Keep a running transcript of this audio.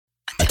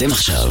אתם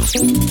עכשיו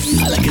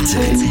על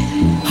הקצה,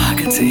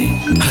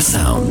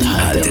 הסאונד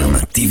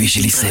האלטרנטיבי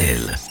של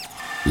ישראל.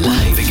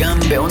 לייב וגם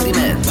באון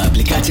דימנד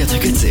באפליקציית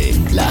הקצה,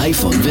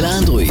 לאייפון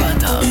ולאנדרואיד,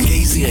 באתר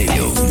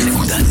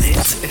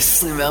kzradio.net.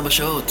 24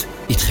 שעות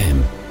איתכם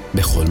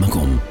בכל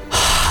מקום.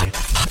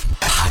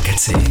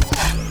 הקצה.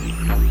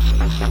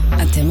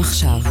 אתם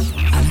עכשיו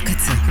על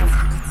הקצה.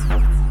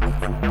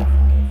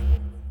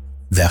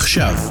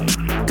 ועכשיו,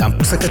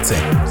 קמפוס הקצה.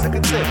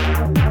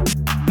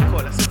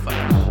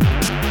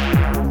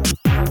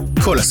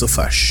 כל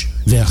הסופש.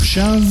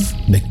 ועכשיו,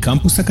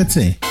 בקמפוס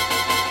הקצה,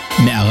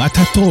 מערת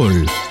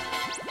הטרול,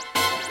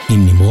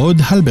 עם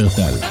נמרוד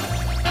הלברטל.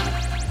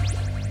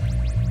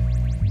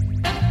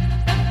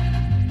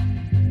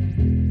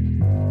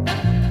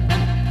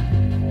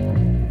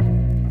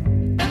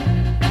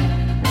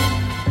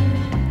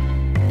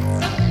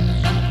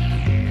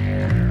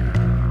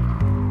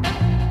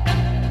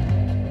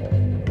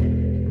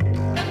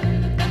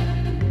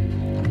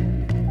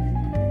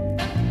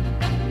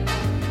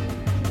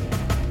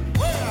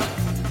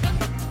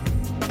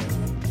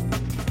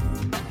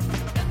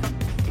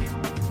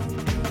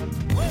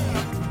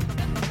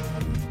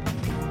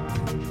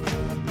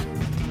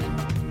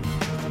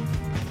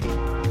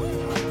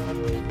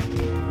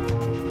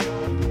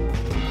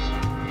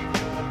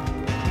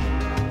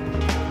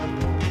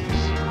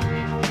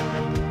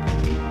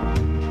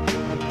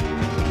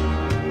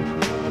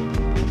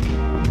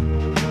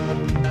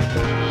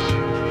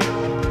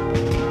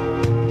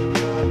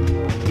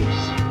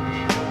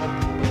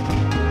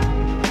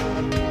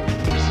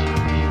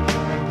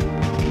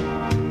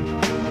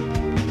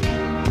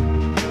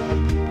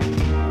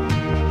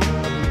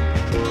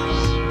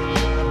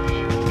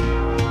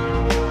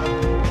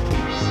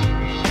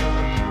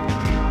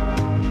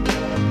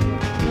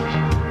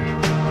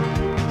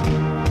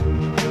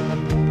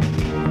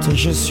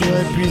 Je suis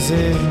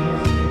épuisé,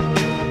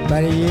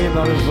 balayé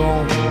par le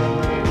vent.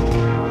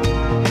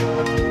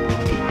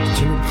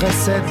 Tu nous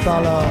précèdes par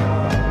là,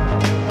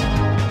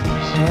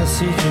 et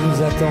ainsi tu nous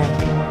attends.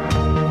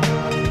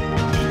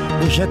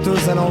 Les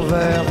châteaux à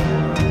l'envers,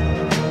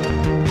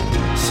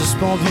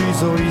 suspendus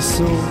au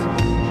ruisseau.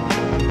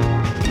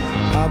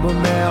 À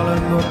Beaumer le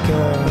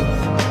moqueur,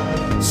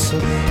 se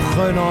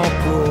prenant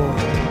pour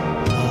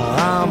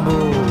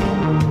Rimbaud.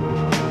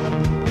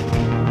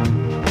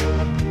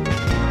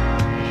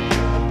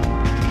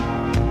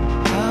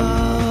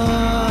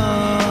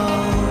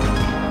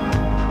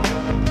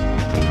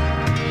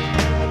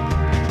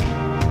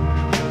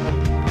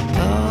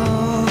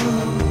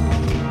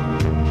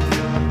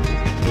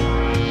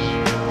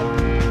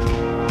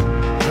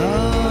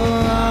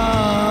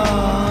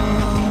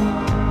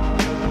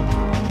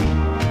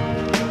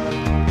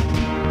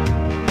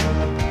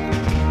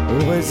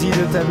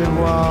 De ta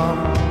mémoire,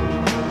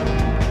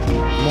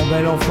 mon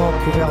bel enfant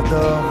couvert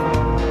d'or,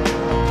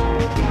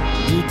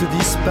 vite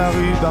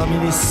disparu parmi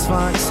les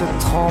sphinx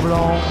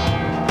tremblants.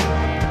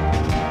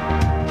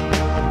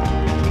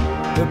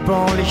 De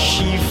pan les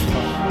chiffres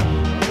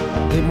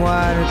des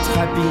moines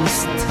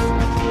trappistes,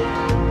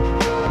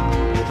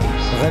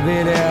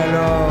 révélés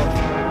alors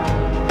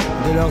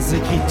de leurs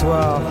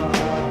écritoires.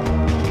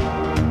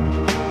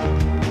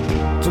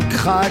 Tout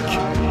craque,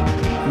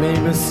 mais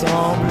il me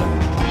semble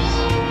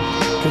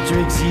que tu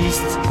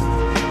existes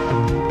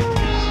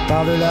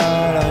par-delà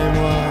la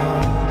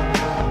mémoire,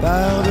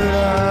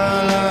 par-delà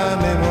la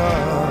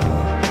mémoire.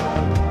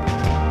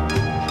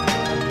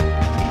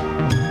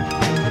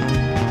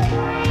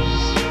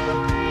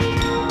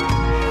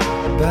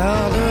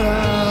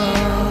 Par-delà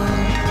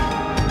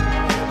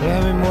la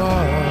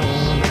mémoire.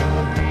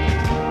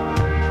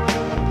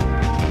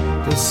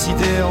 De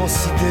cité en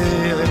cité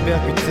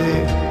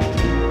répercutée,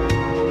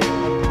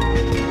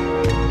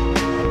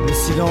 le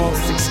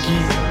silence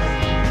exquis,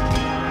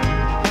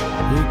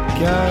 du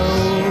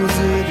chaos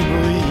et du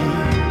bruit,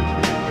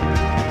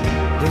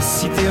 de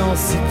cité en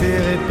cité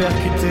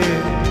répercutée,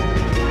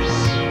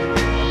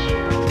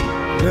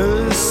 le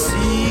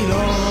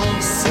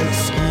silence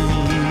exquis,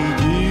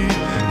 du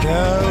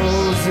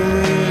chaos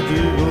et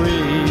du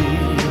bruit.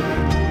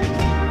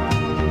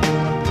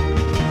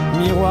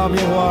 Miroir,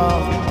 miroir,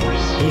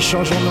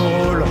 échangeons nos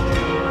rôles,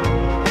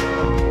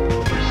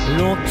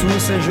 louons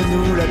tous à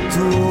genoux la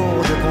tour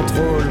de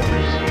contrôle.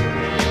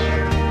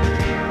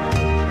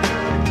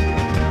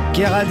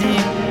 Guerre a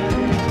dit,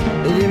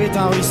 il y avait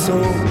un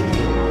ruisseau.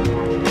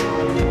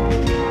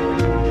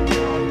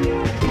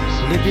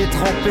 Les pieds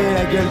trempés,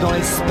 la gueule dans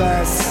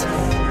l'espace.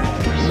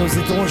 Nous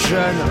étions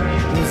jeunes,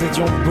 nous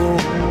étions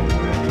beaux,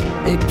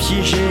 et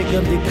piégés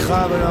comme des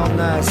crabes à leur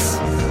nasse.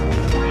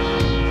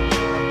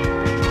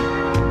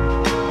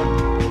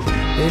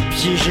 Et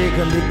piégés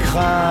comme des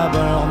crabes à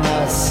leur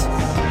masse.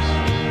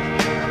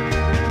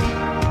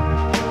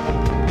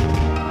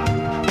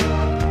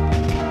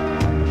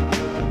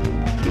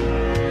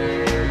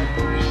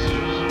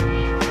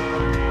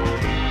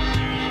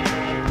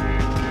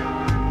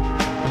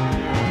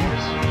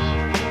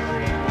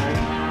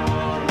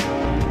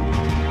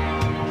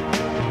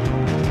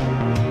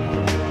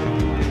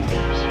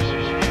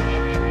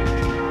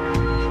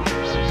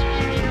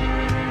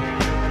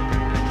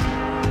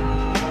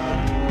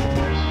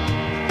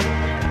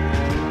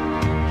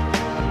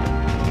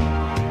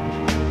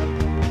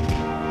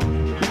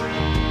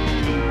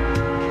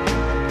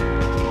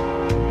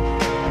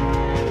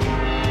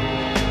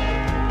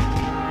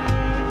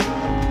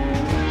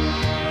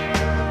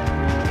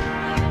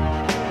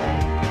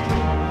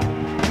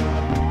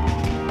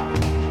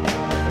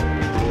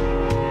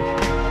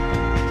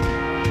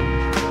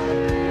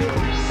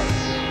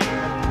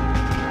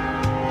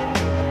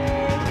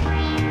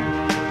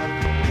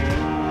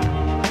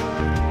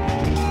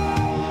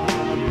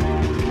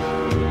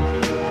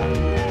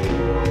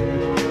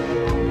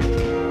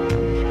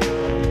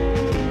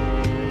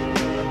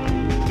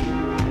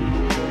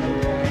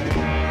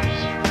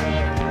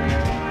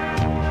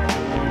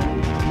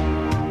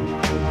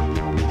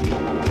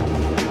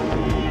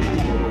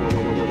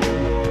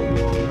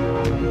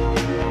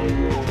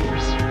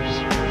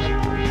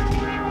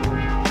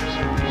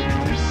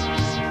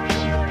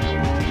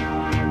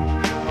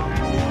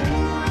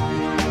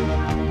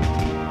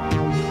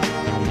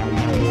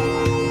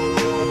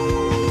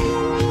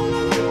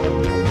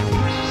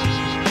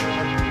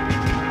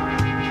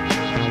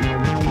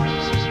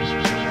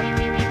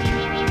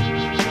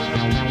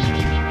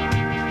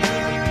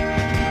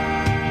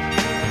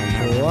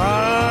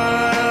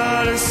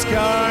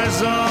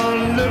 scars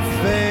on the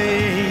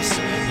face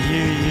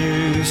you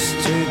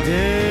used to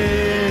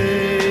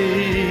date.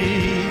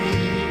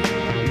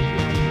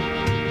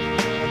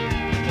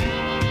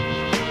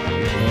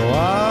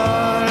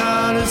 What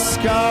are the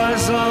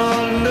scars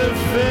on the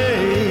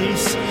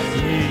face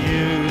you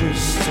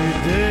used to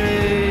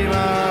date,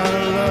 my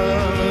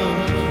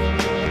love?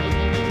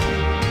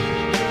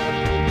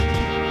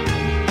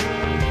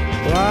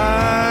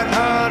 What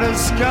are the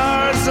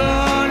scars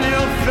on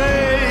your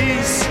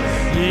face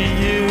you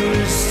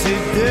used to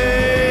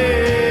date?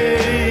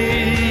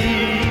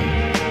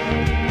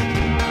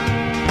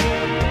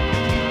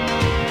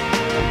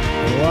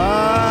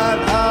 What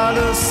are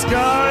the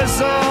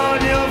scars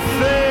on your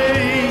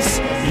face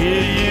you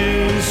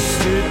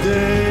used to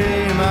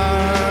date,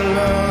 my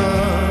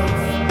love?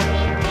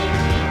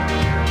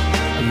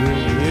 You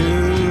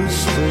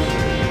used to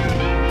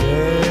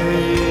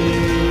date,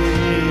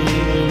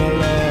 my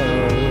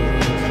love.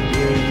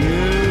 You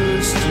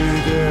used to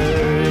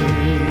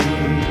date.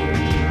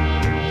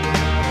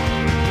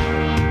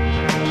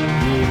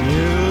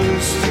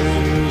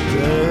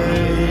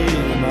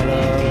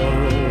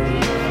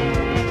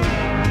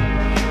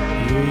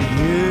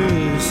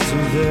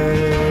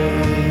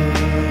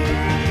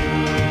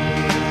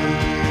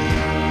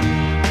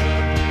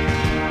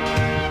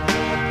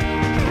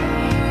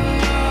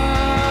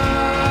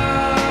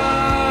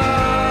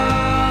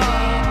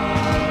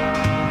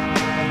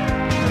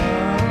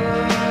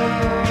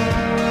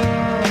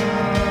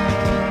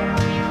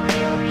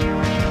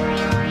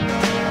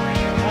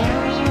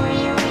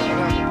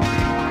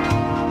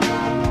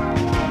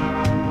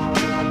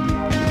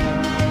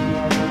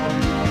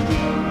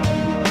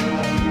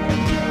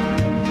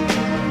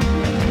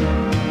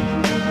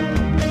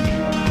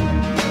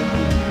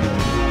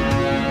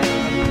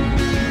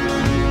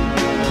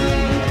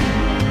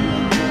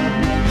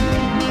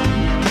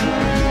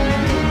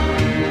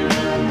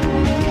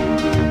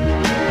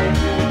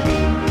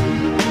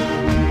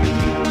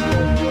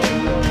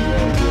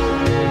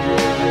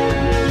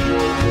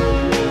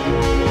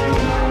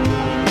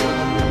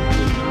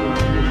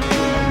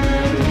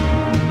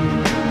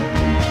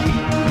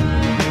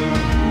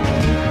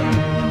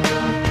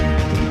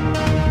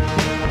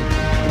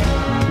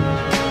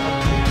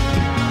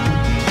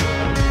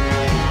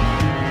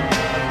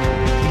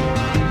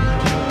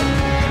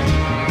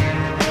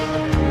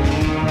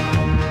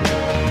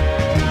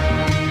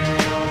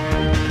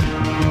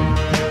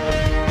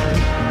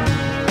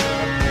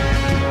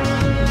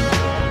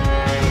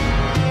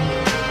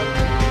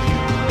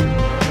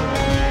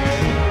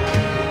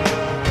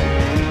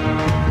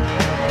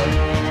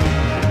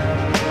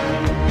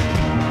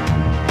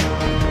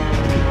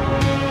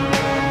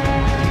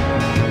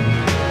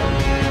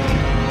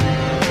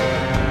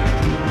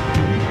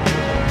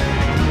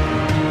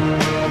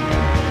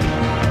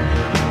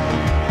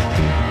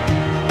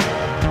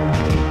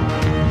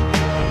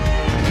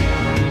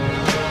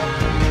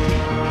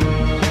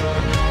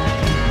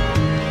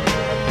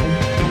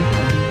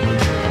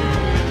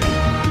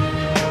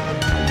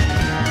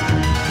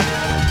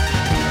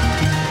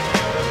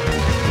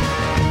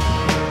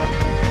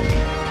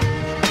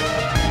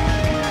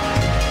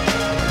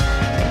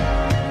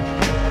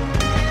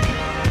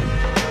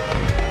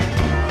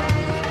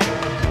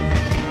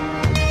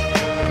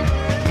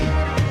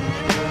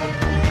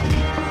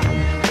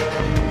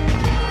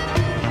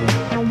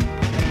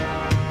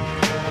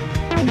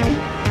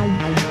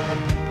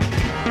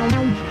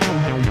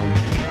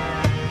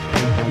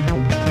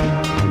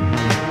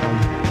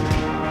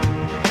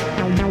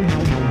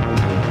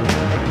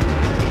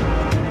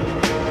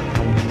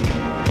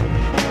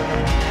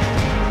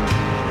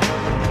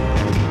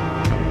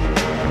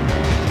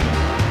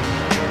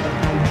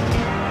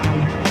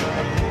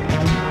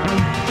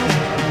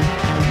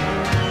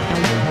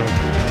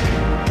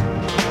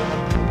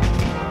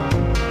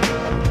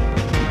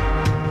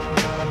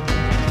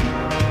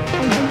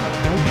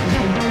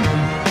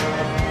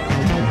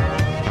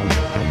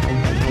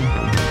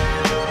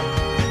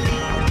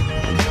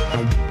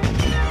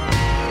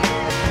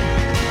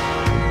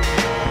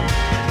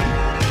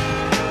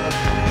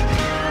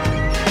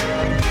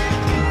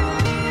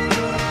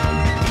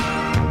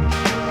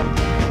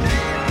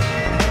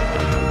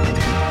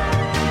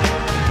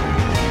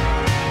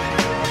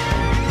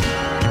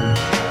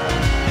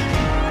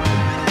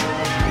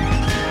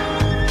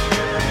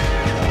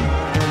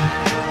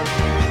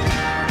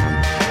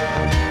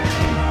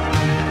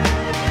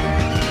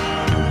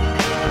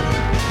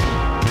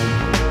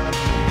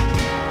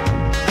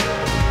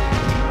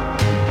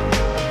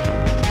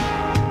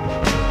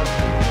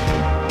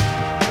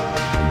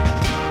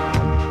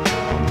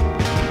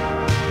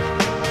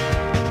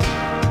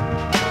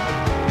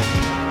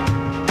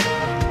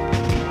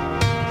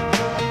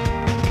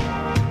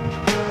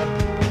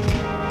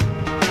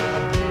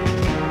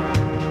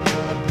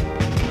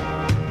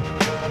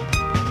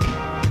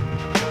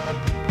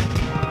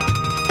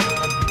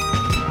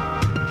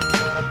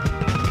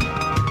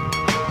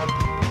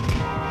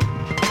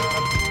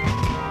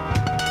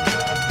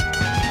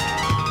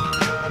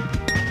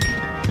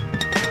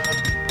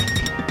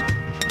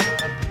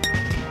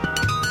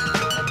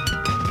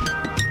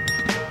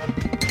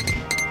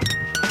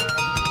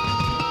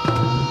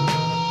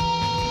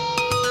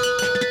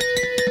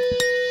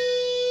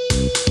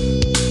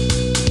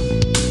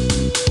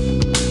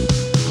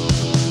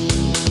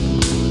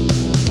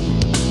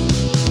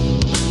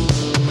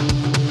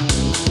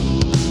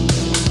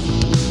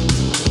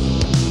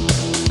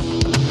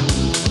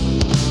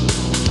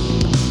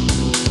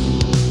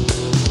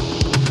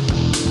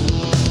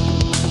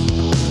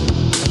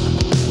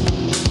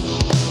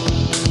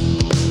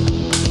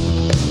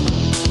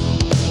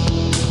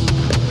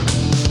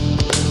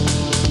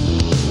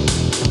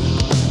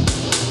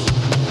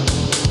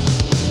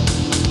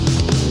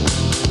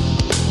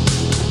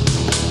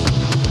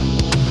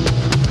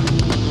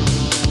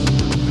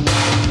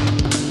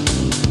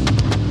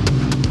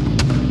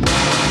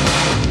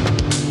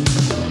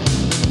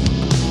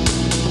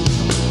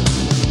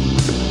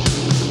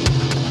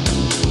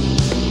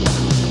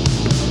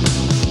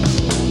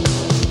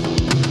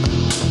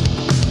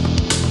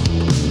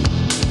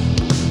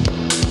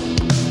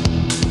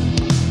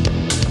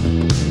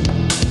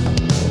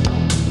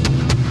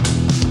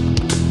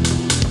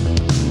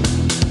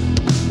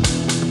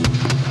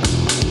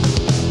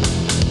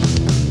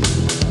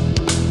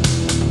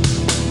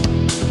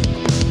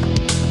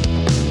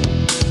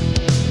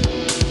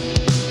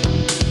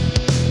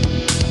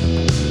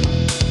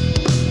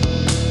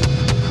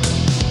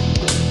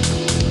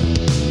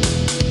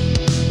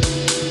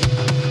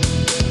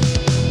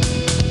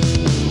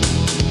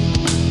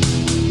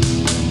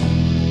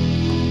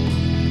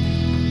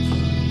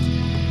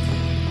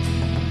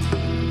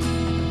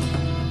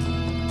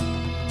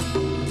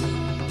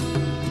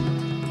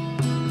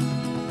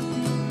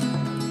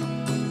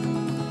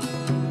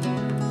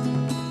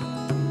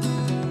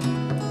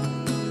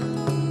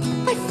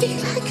 feel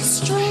like a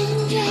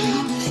stranger,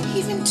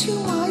 even to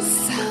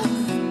myself.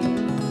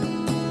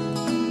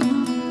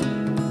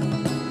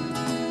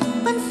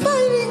 I'm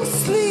fighting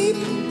sleep,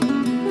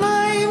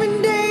 I'm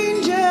in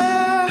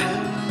danger,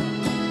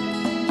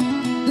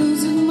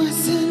 losing my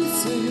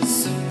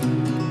senses.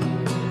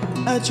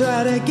 I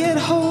try to get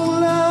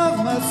hold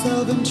of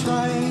myself in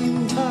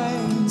trying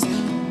times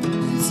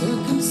and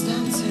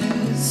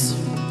circumstances.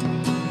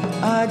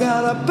 I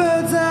got a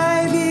bird's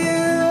eye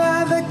view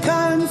of the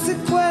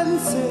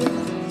consequences.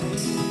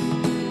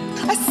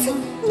 I sit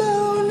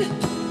alone,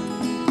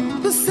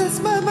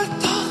 possessed by my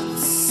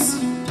thoughts,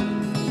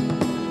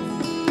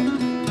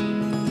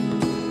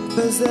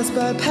 possessed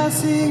by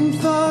passing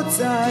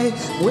thoughts. I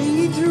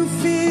wade through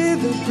fear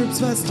that grips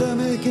my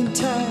stomach and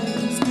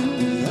ties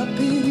me up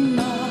in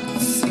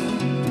knots.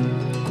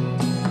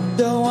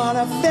 Don't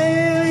wanna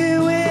fail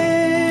you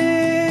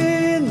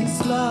in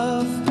this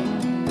love.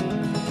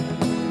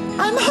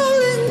 I'm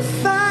holding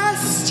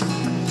fast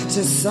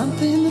to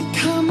something that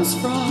comes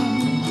from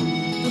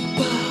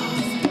above.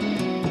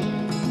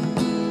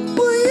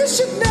 Well, you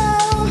should know.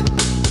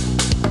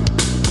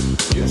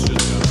 You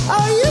should know.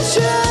 Oh, you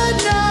should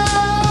know.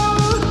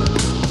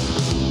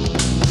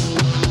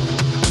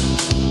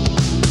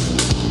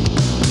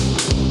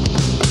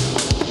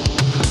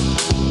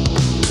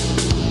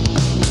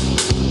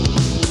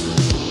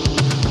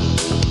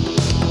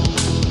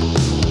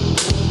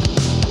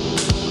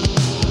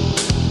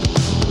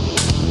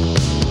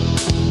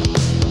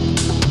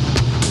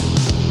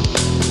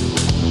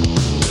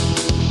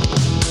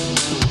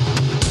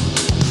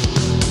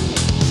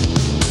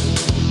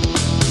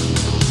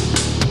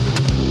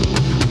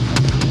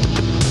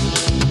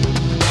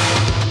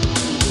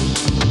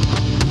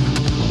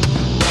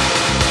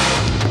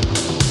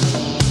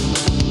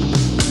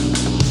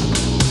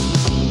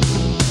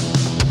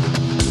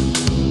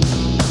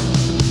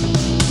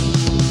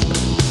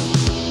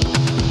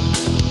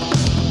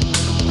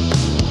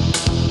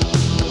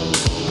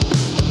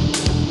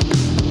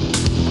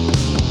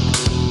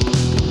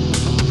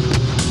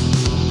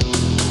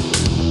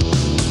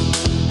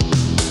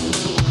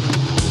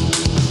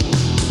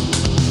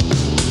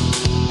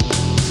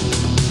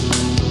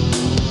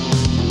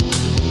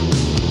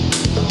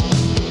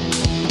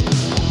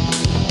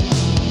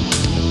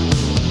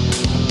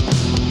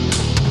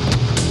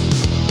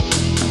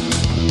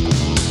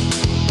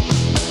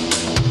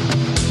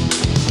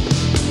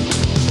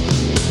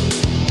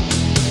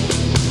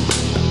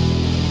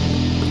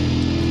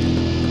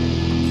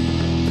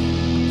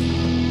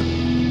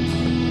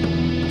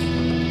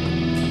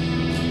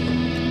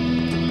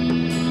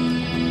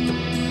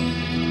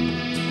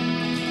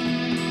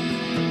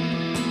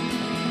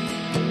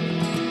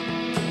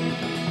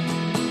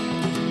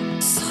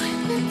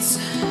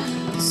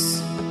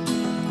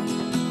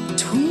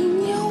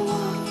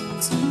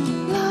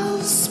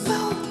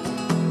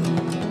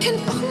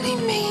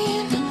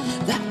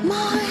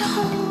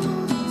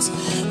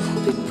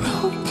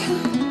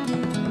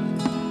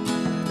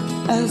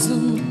 As the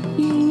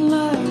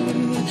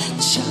moonlight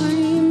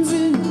shines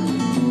in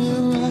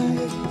your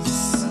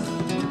eyes,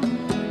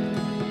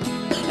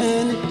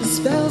 and it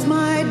dispels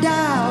my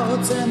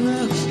doubts and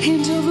the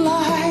hint of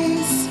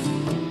lies.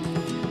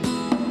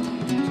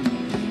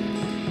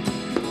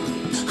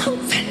 I'm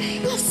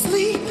falling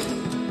asleep,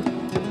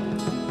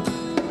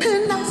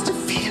 and I still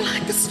feel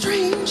like a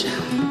stranger.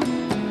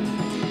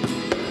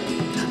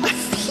 I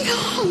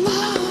feel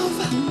love,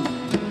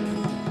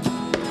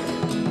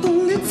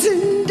 well, it's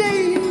in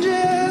danger.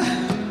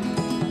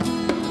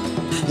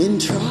 In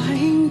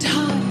trying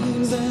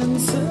times and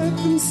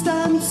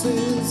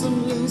circumstances,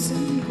 I'm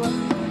losing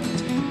ground.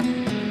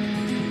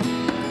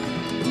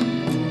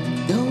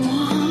 Don't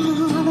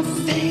wanna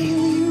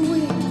fail you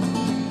in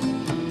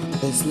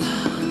this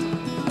love.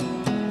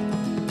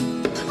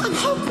 I'm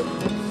hoping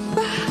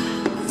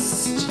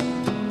fast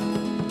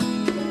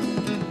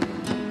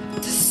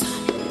to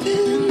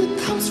something that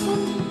comes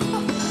from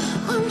above.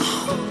 I'm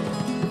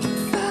hoping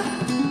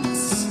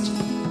fast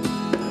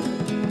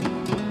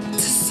to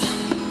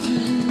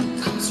something that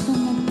comes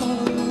from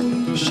above.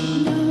 You should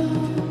know.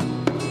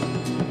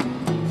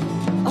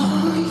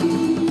 Oh, you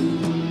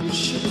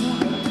should know.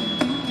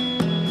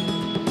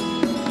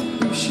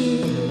 You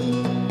should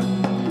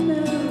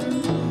know.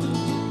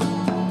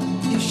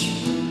 You should.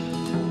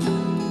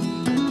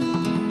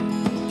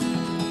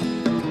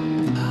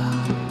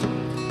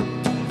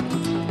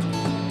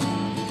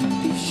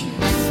 You should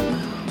know.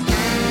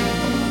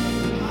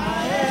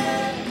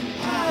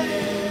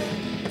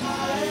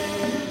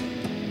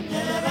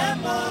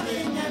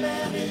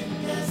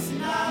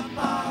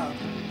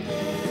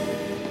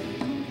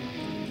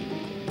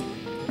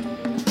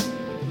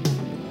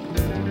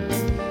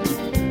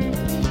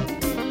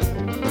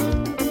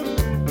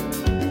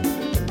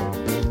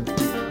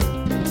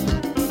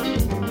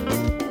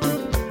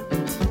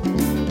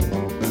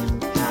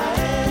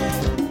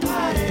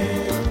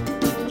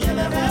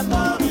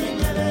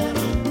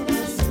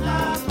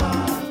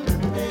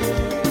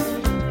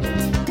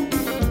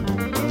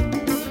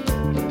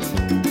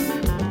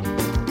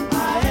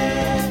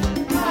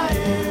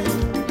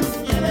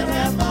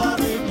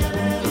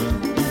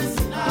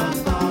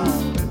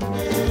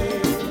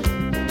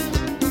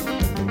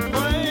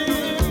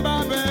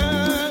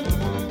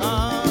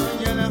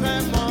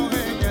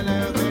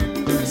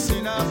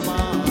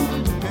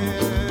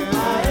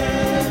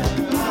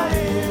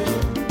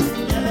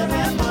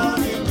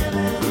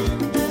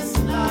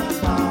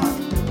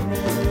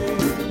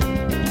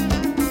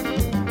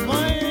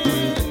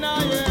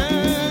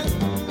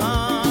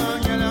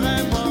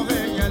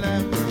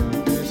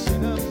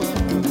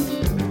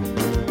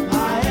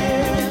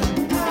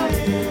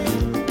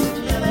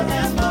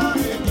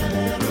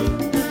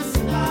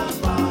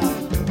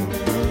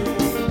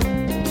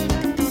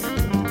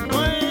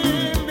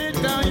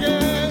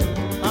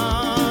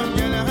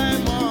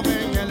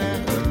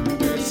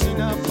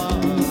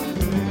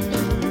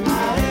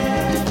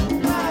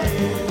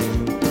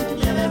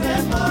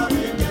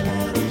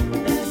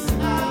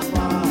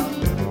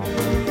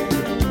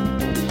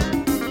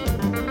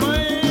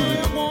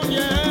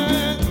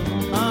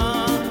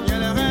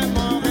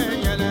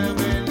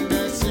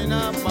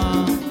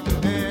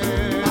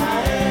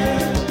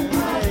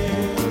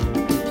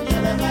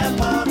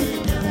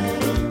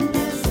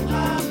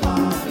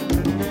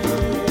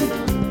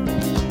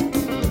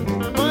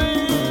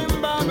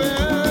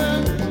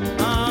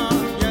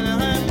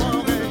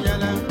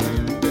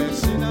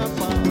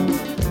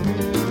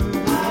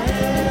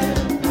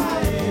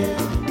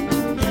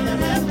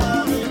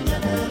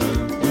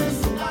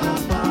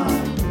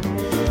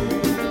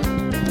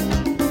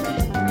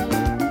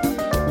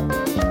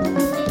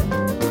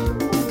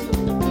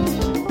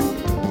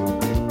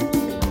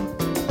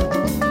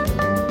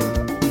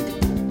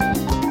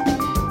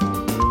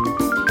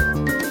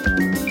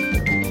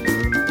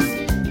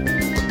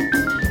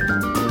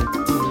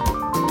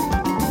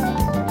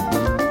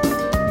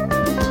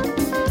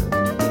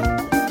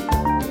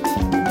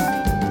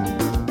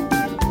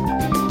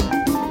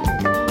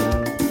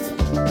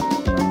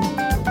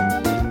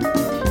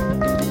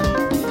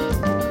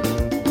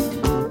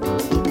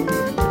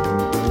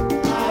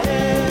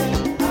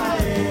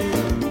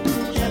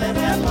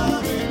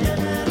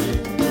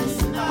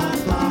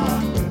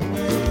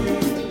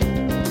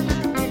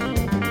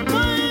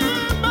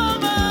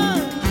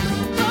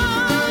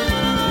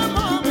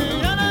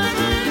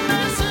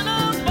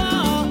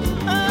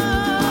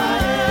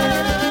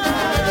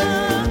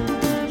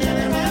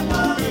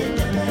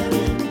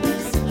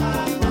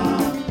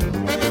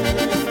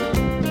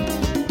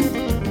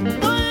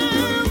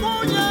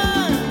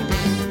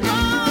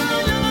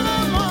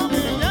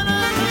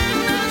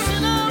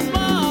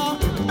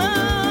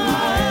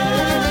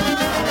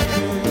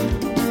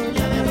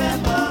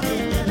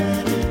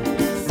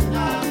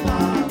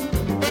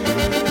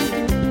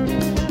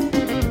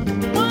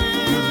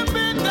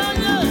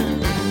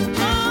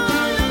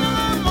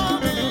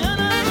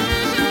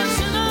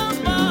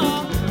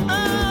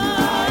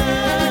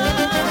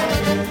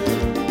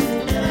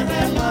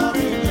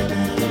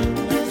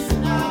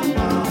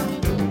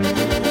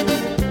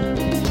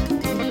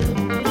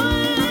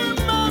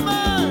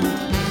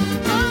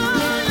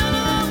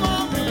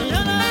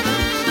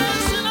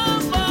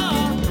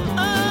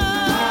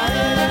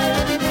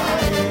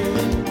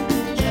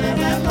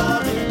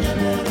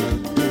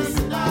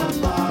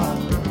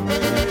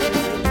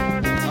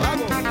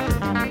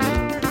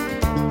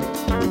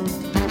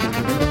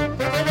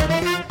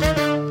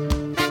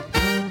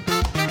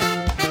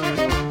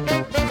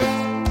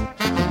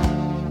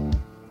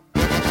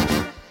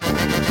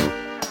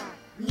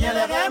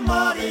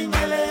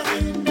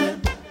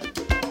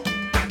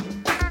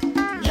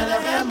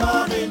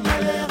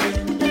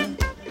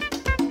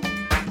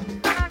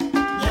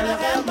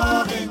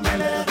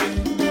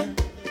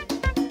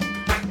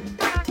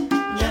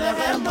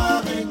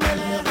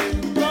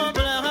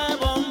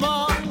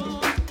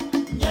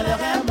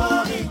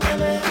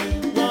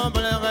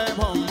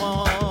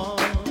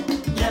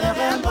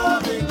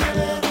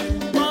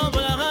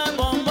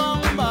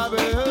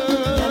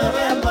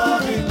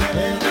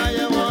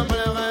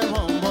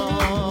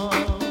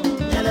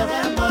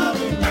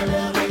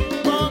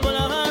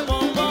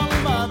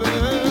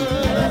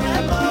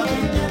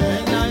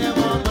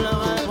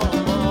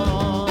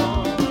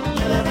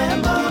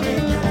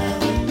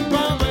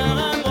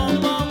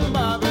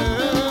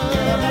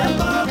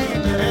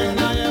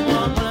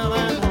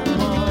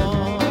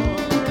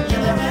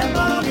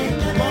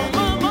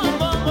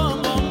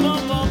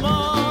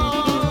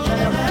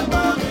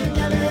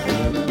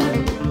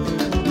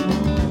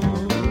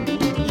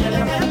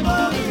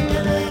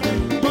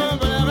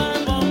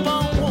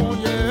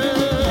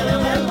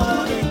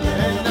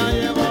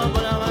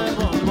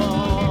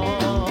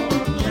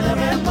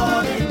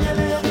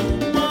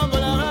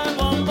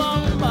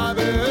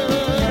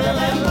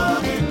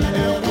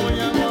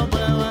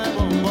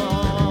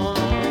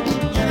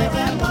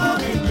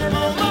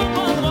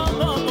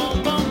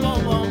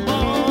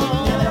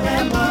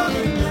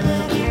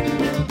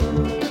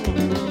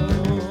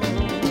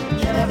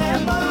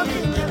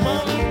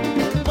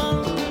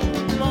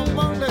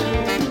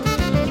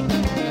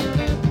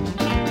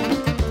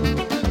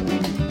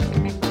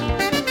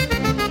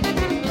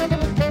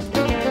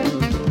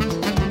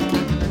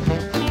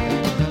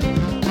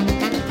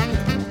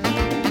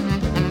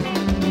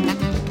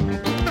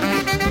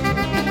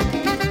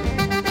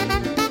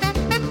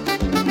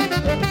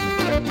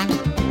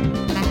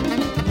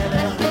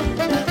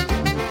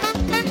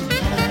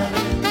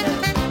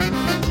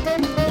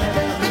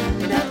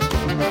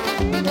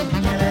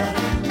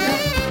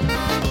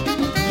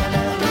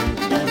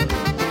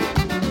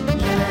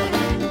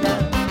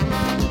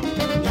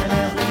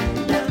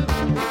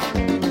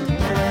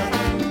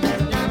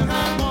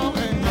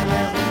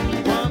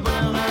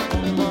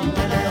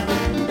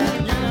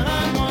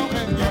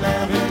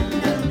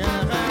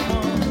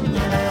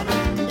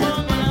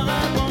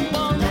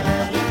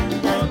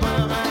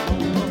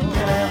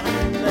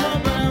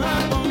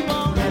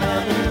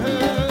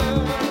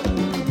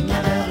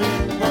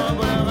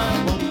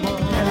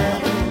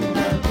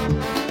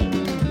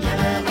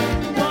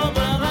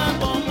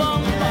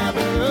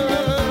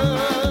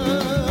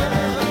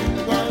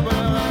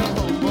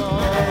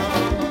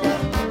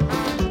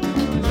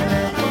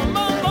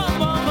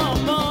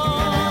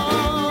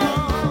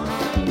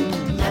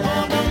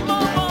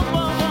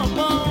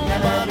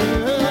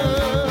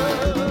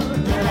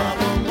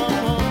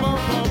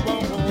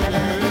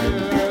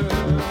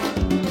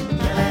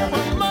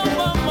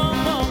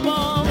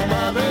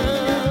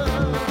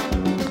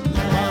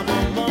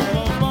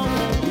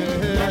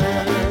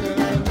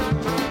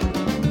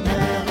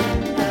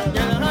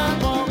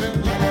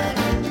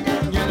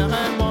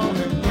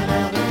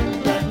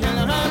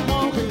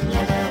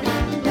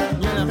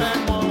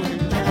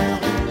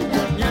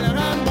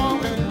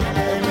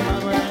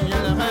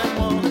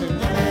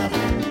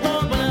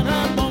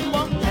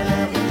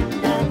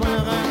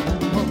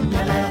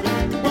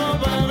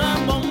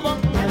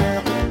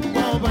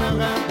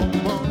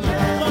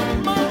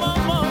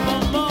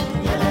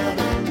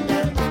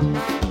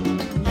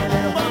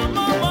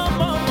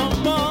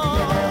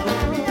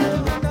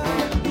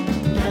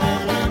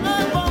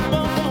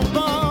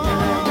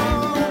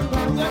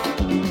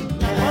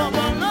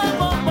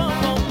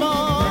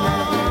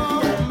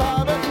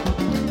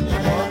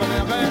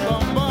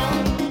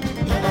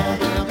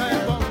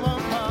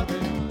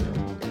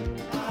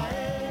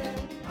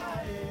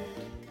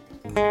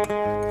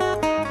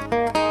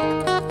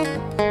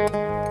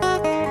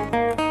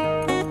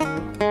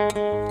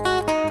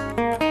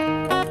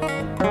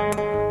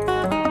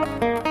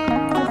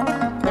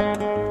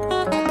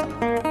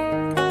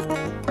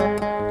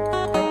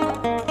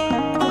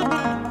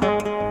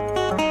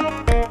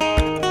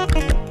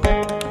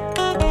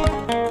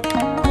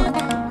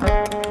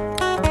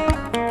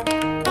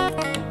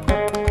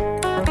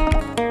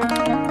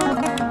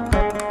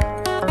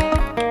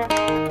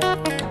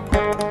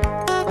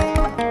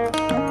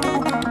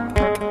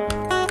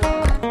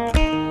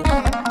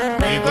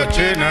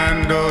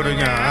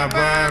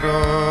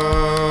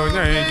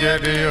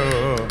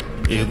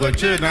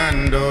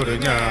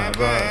 Igochinandornya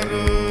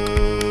baru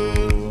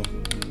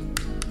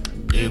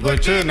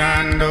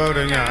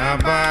Igochinandornya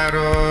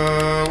baru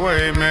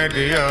Woi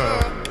media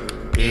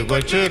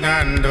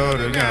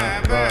Igochinandornya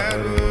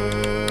baru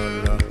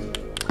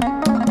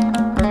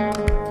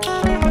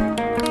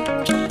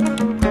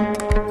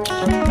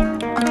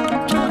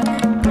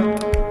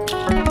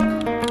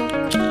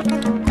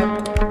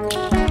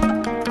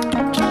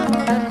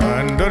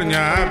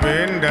Andornya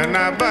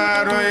bendana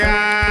baru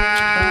ya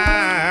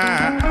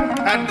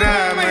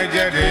ada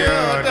menjadi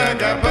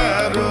odaga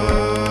baru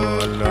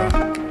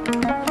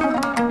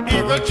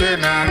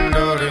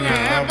Igochinandornya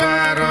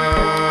baru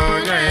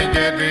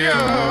jadi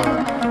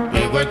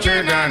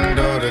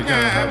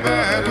Igochinandornya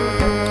baru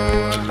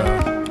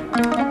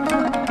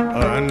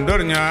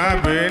Andornya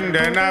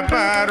bendana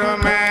baru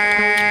me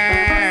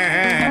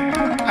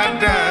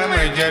ada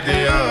menjadi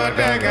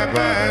odaga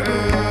baru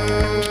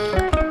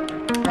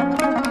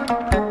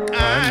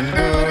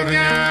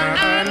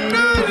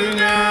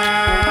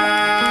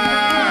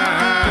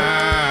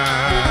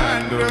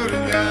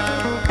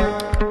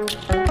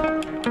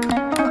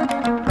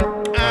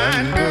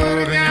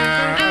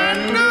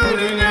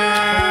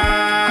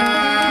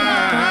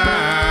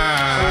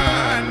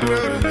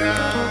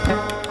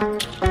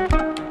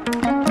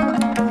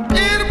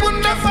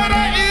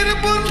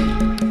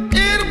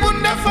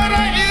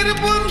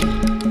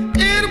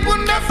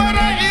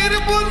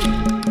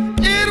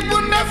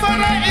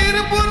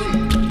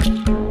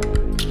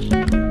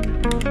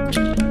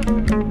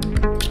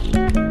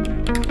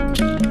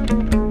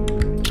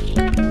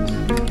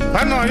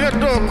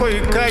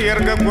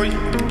Kayarga boy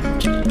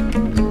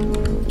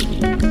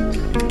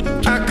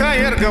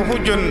akayarga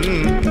hujun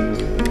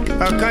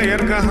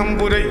akayarga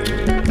hamburai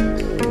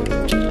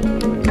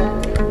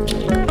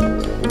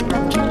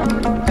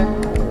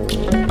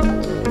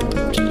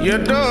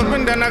yaddo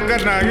bindana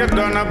gana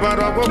yaddo na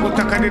baro go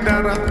butakadi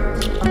dara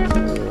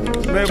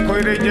be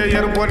koyre je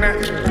yar bone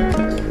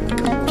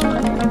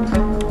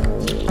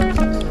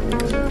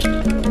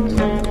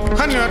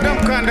hanyo dam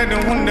kanda de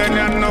hunde ni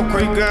anno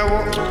koy gawo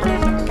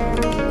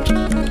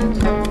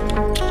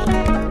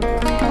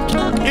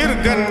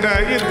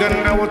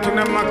irganda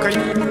wotuna makay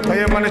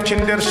ay mana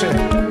cinderse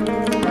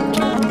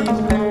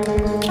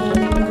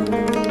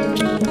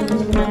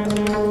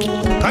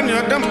hanyo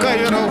dam ka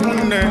yoro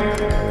hunne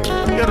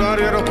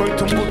yoro koy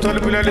tumbu tol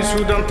bilali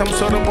sudan tam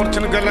soro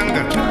bortin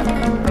galanga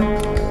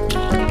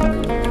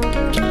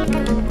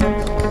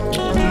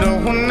no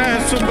hunne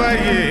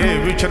subaye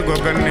wichar go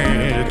ganne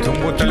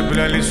tumbu tol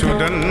bilali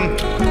sudan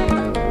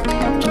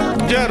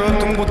jaro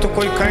tumbu to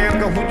koy kayar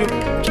ga hujur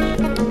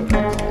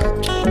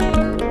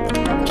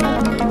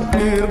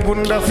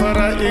Irbun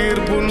dafara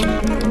irbun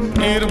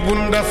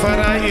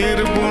dafara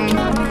irbun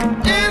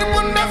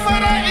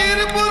dafara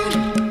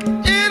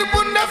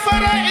irbun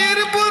dafara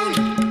irbun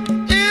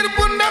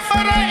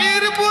dafara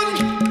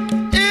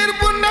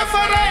irbun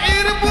dafara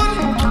irbun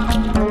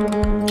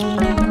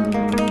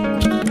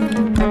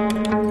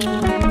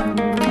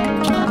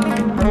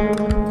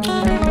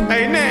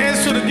ayne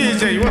surgi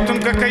jay wotun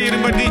ka kayir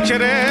madi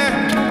chere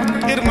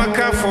irma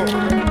kafo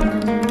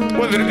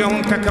walirga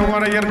hun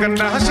takawara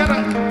yarganda hasara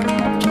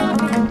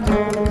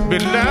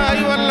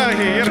billahi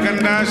wallahi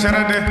yarganda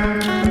sharade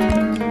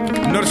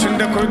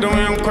norsinde koy don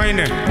yon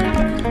koyne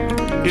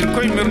il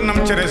koy mirnam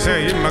cerese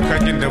yimaka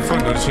jinde fo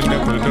norsinde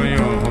koy don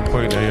yon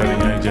koyne yar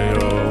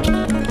nyajeyo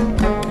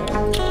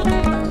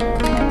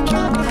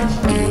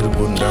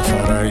irbun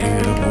dafara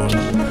irbun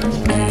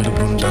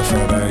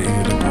dafara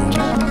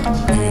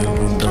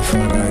irbun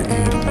dafara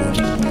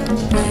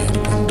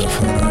irbun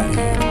dafara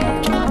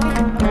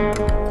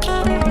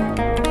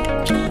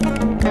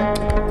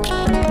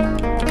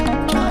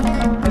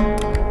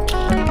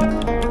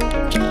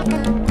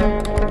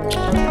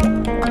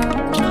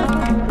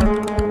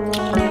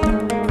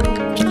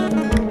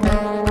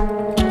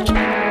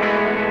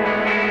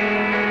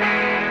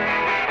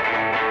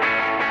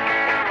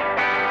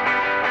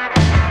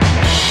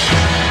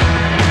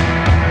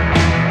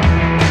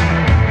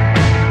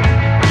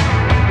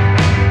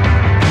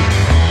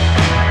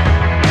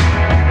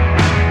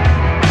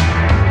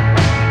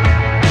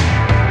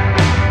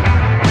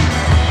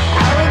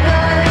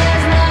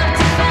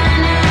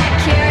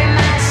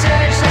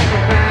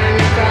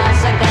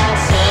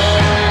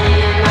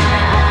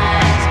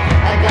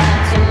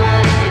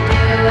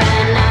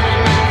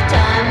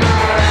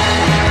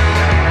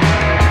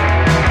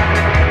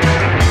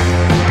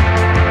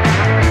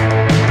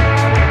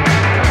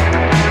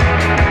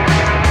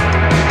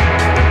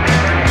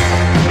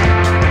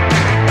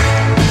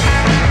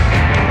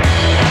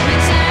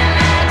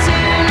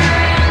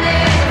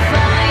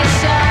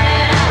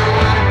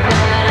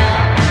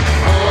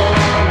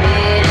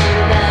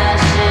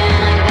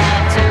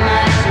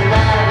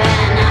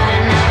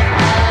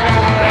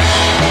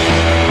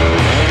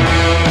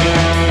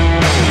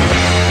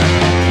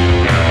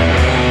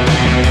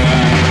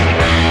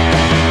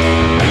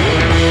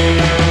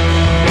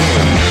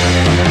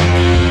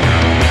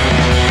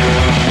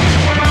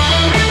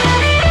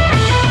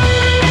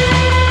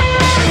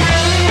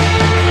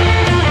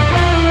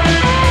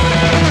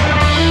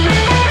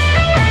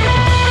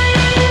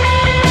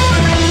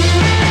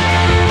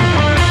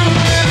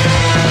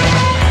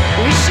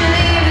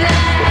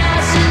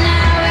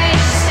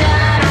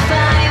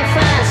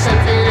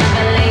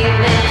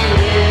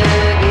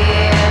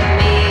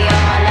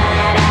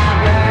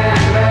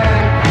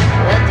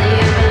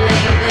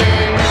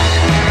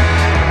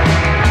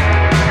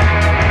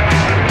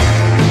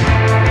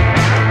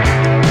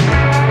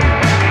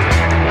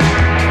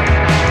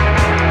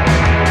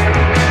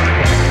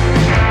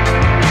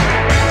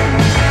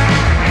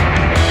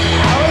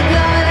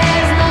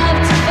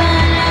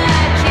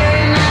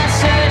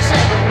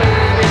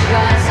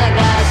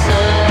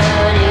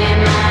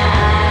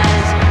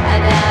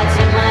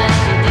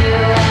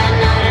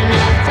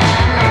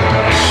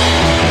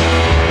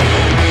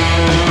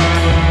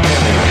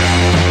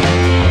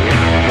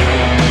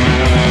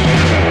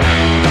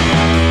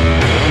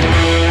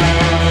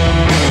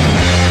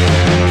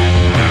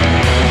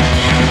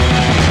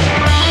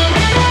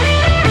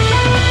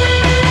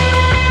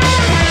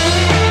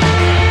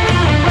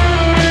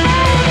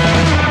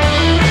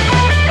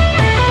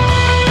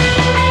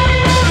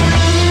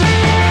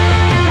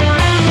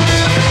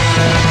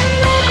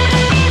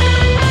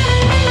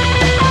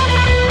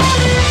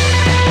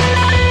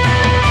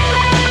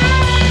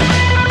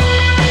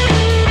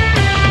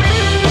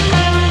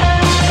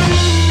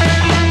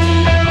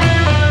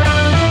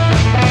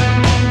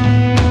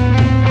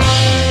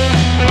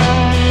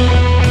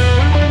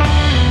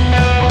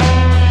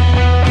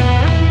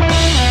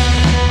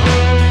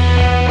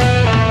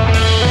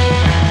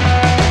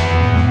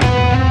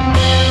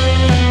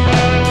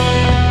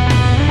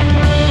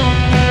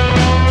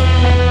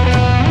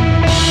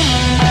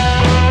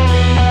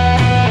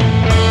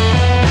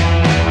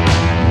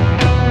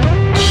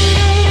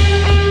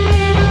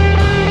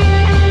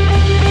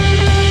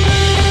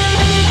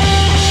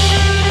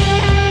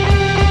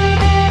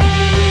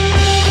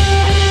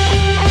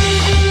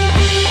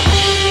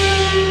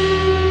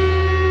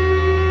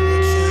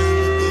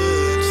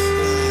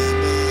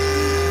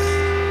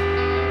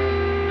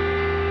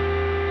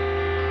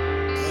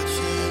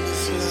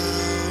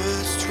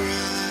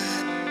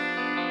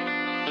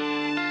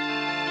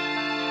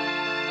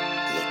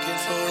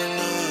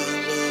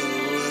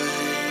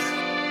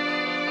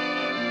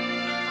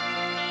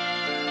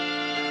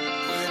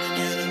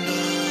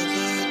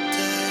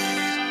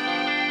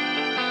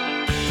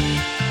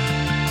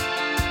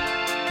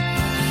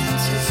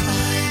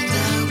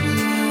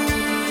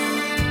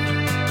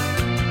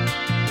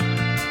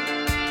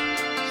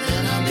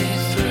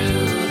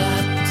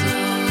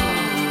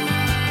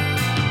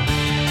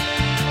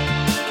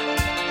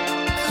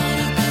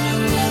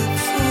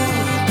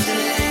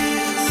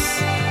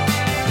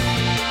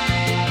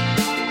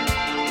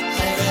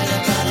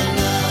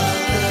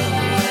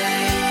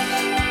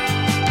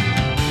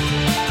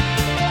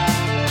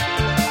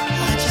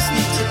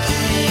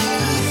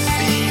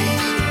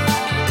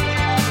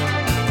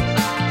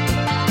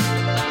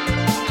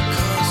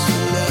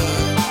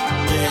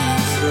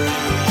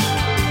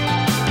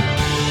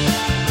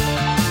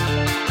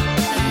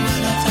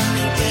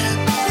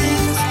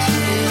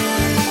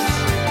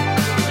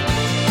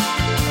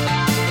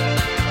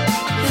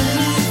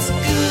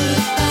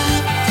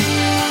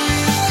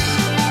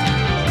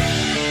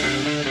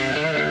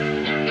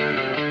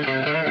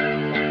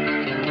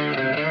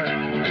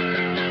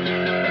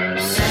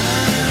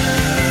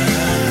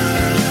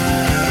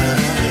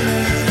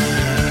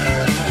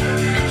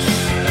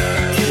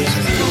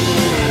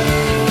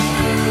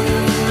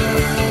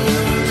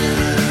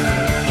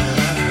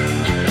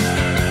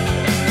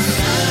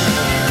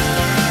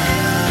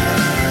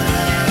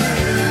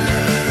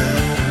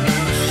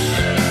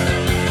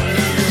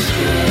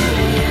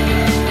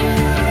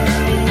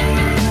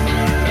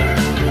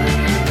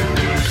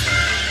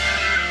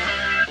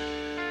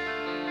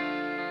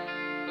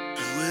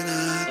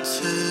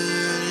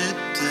turn it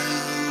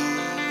down.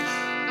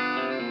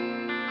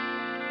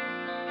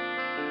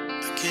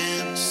 I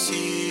can't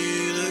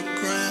see the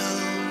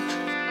ground.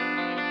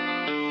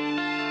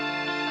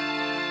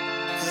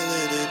 I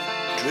let it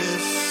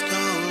drift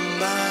on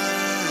by.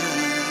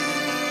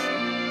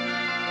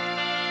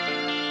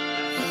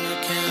 And I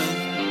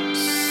can't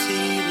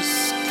see the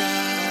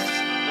sky.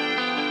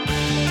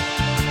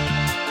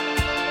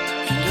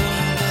 And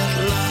all that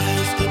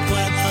life that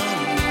went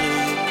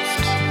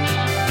unlived.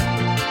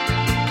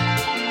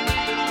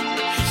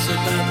 It's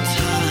about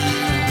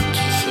time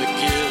to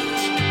forgive.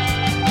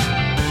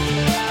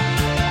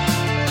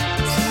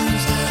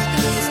 Seems like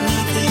there's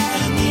nothing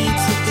I need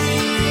to be.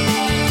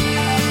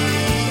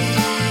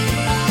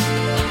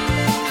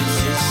 'Cause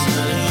it's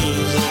not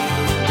easy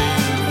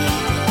being me.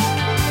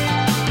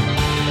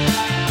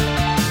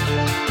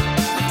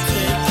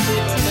 Take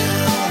it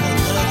down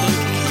another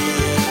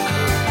gear.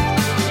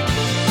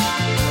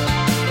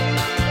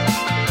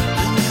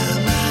 And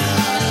I'm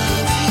out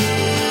of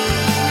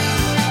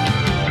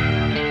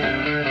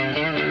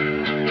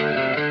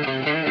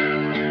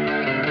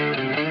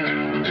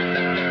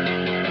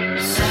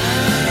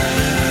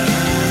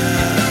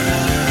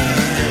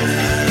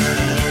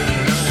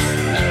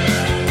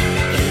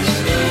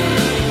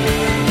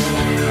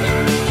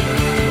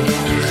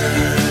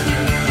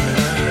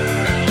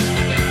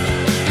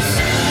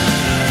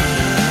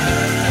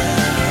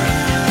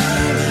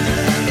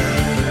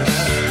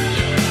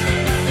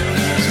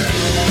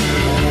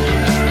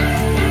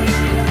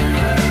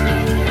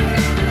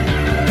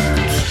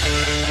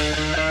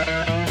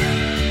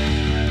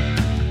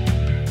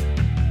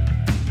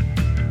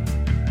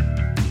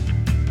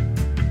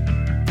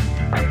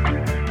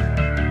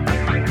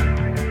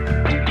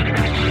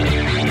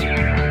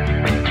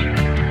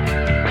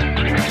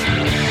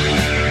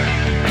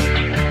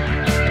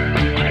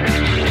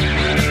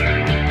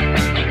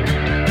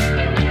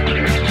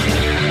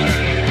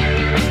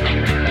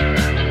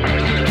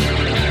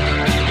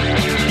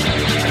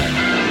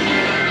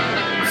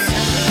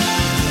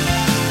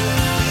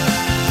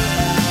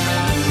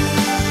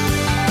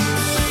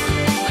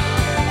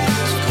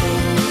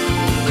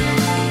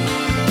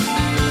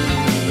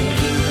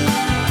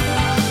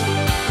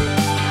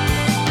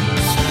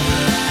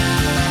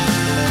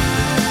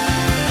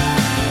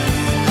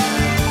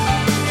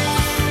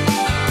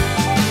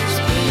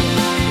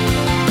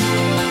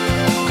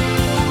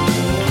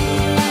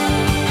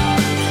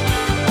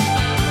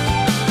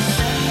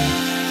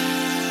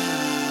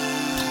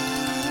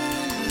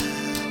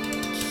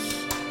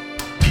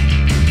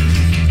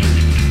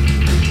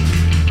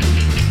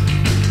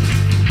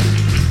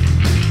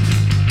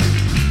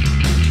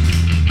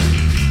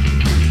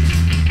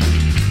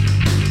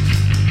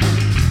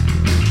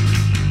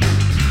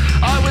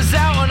I was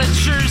out on a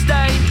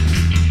Tuesday,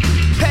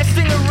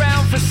 pesting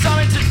around for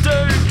something to do.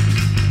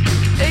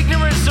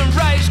 Ignorance and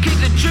rage keep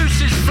the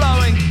juices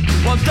flowing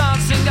while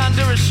dancing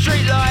under a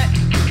streetlight.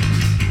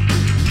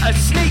 A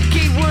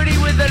sneaky woody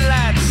with the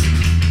lads.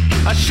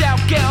 I shout,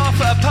 get off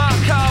at a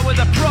parked car with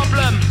a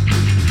problem.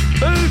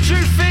 Who do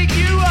you think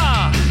you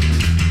are?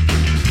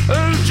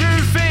 Who do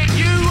you think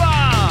you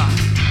are?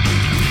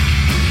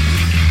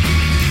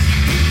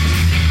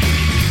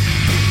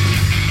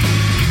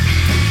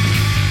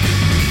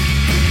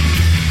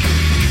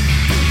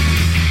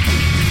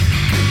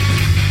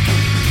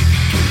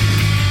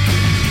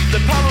 The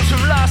puddles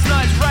from last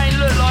night's rain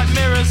look like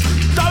mirrors.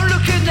 Don't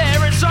look in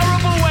there, it's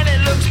horrible when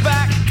it looks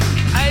back.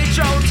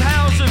 Age-old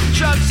tales of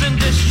jugs and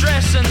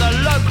distress, and the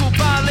local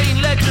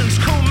Barleen legends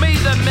call me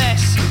the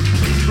mess.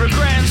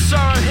 Regret and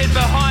sorrow hid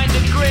behind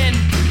a grin.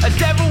 A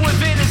devil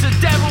within is a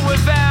devil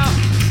without.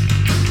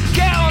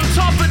 Get on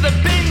top of the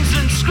bins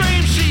and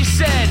scream, she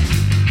said.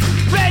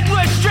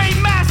 Redwood Street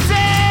Massive!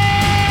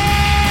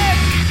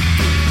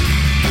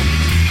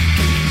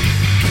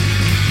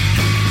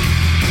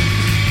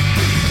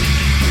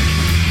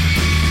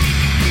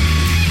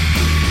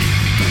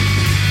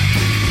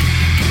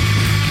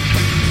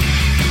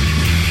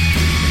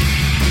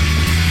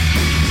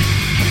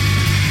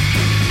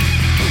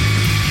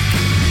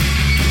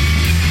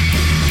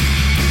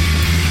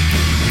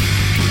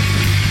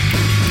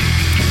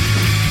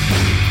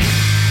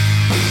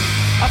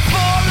 I've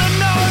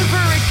fallen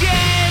over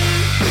again.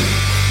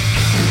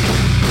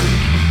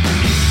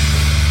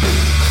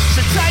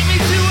 So take me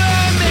to a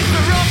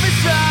Mr.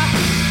 Officer.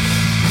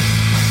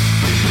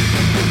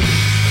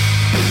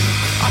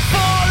 I've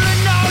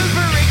fallen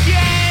over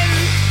again.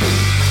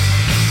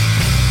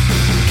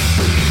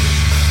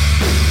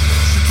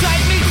 So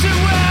take me to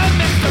a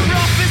Mr.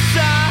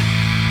 Officer.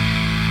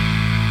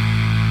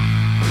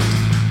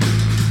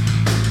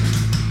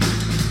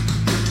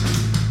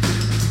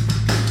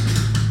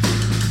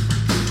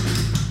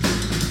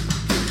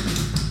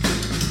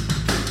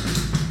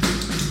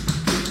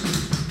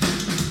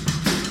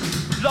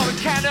 Like a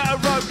can at a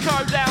road, go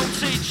down,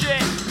 teach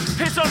it.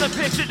 Piss on the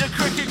pitch at the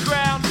cricket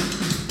ground.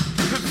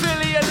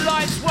 Pavilion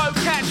lights won't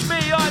catch me,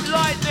 I'm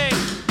lightning.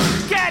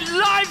 Get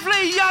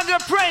lively, young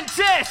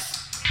apprentice!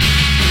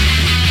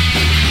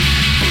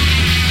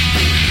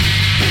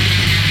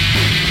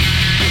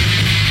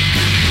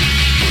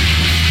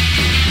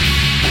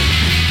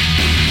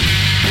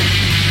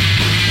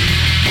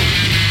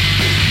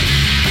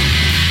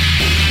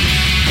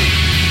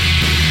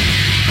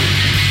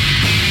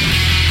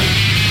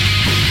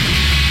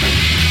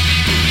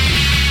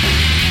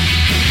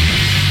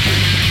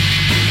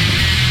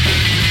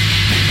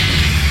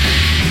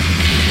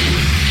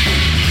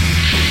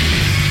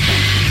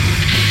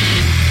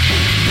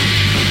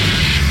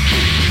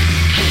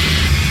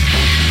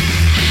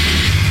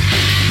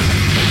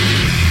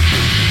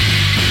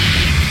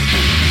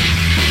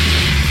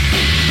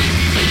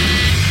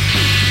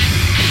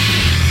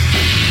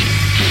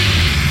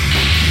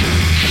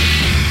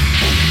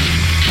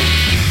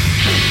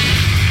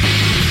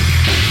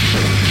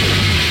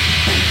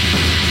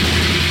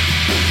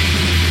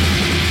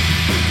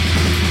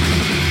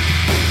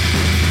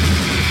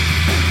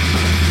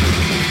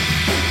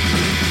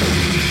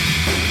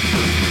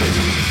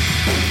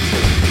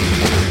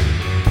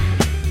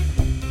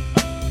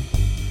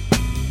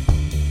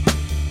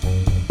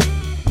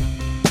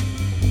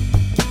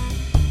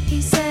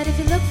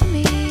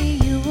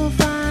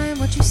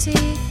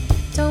 see.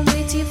 Don't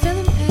wait till you're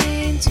feeling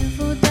pain to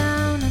fall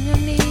down on your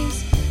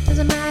knees.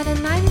 Doesn't matter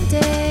night and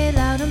day,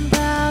 loud and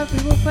proud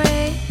we will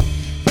pray.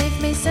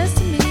 Faith makes sense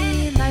to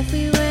me, life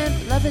we rent,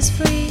 love is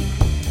free.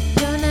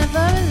 You're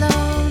never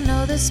alone,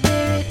 know the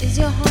spirit is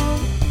your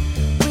home.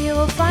 We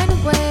will find a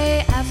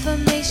way,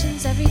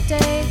 affirmations every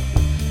day.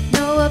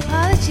 No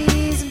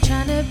apologies, I'm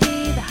trying to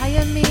be the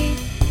higher me.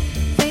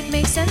 Faith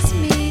makes sense to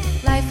me,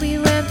 life we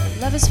rent,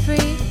 love is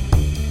free.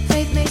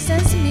 Faith makes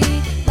sense to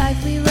me,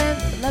 life we rent,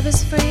 love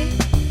is free.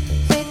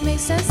 Faith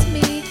makes sense to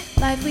me,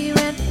 life we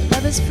rent,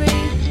 love is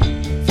free.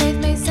 Faith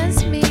makes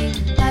sense to me,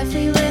 life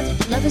we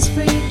rent, love is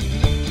free.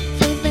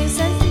 Faith makes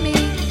sense to me,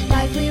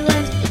 life we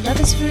rent, love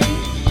is free.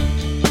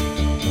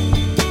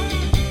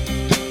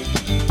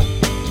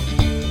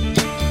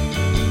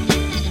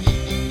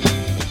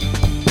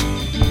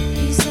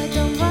 He said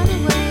don't run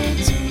away,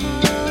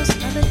 tomorrow's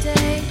another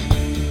day.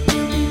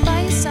 He'll be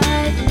by your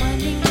side,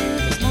 reminding you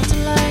there's more to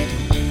life.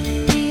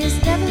 He is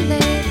never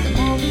late, the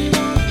more we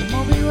want, the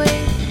more we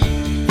wait.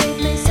 Faith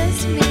makes sense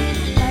to me,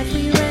 life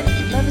we rent,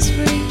 love is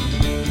free.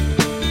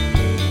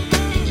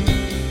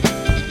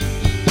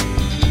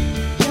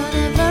 You're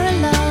never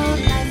alone,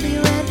 life we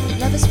rent,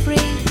 love is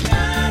free.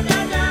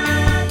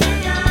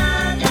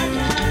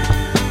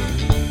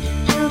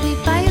 He'll be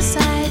by your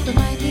side,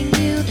 reminding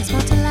you there's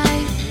more to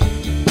life.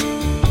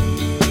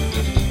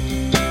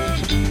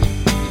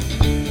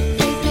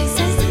 Faith makes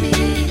sense to me,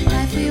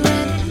 life we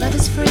rent, love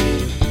is free.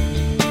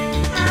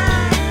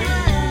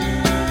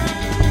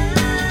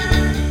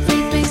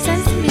 Faith makes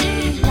sense to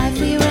me, life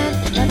we rent,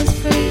 love is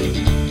free.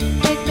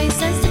 Faith makes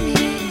sense to me,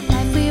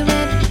 life we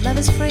rent, love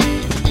is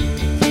free.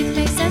 Faith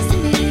makes sense to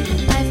me,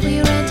 life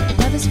we rent,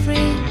 love is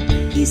free.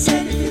 He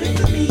said if you look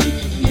at me,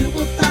 you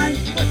will find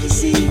what you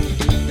see.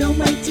 Don't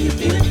wait till you're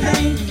feeling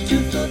pain to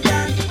fall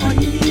down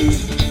on your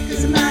knees.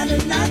 Cause I'm out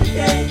another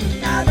day,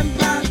 loud and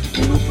proud,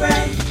 we will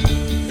pray.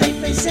 Faith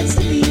makes sense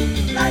to me,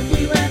 life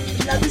we rent,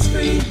 love is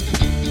free.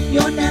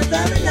 You're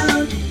never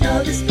alone,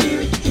 know the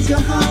spirit is your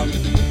home.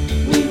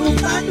 We will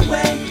find a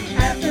way,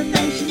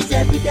 affirmations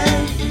every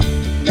day.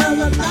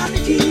 No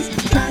apologies,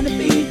 trying to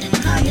be a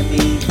higher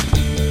me.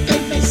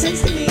 Faith makes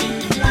sense to me,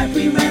 life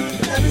we rent,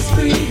 love is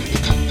free.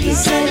 He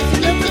said if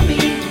you look at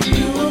me,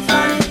 you will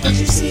find what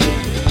you see.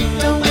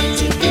 Don't wait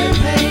till you feel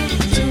pain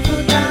to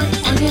fall down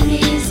on your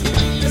knees.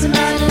 Doesn't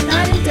matter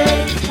night and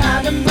day,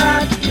 loud and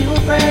proud we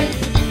will pray.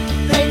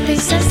 Faith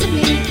makes sense to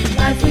me,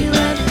 life we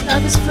rent,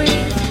 love is free.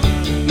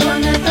 You're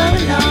never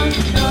alone,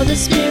 know the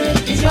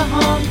spirit is your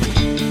home.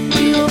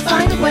 We will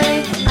find a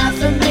way,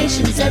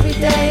 affirmations every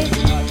day.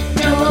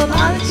 No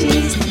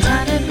apologies,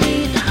 trying to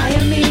be the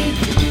higher me.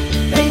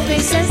 Faith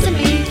makes sense to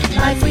me,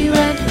 life we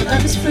rent,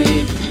 love is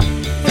free.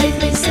 Faith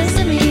makes sense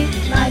to me,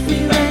 life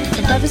we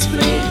rent, love is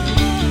free.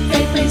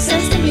 Faith makes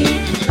sense to me,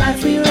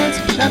 life we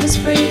rent, love is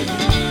free.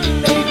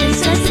 Faith makes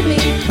sense to me,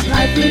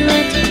 life we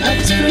rent, love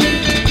is free.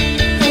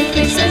 Faith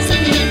makes sense to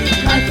me,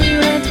 life we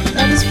rent,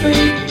 love is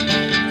free.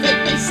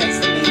 Faith makes sense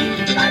to me,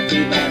 life we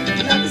rent,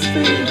 love is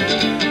free.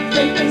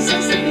 Faith makes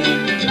sense to me,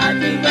 life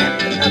we rent,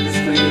 love is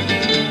free.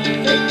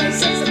 Faith makes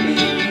sense to me,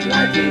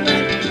 life we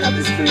rent, love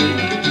is free.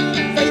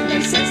 Faith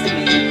makes sense to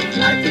me,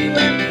 life we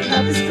rent,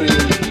 love is free.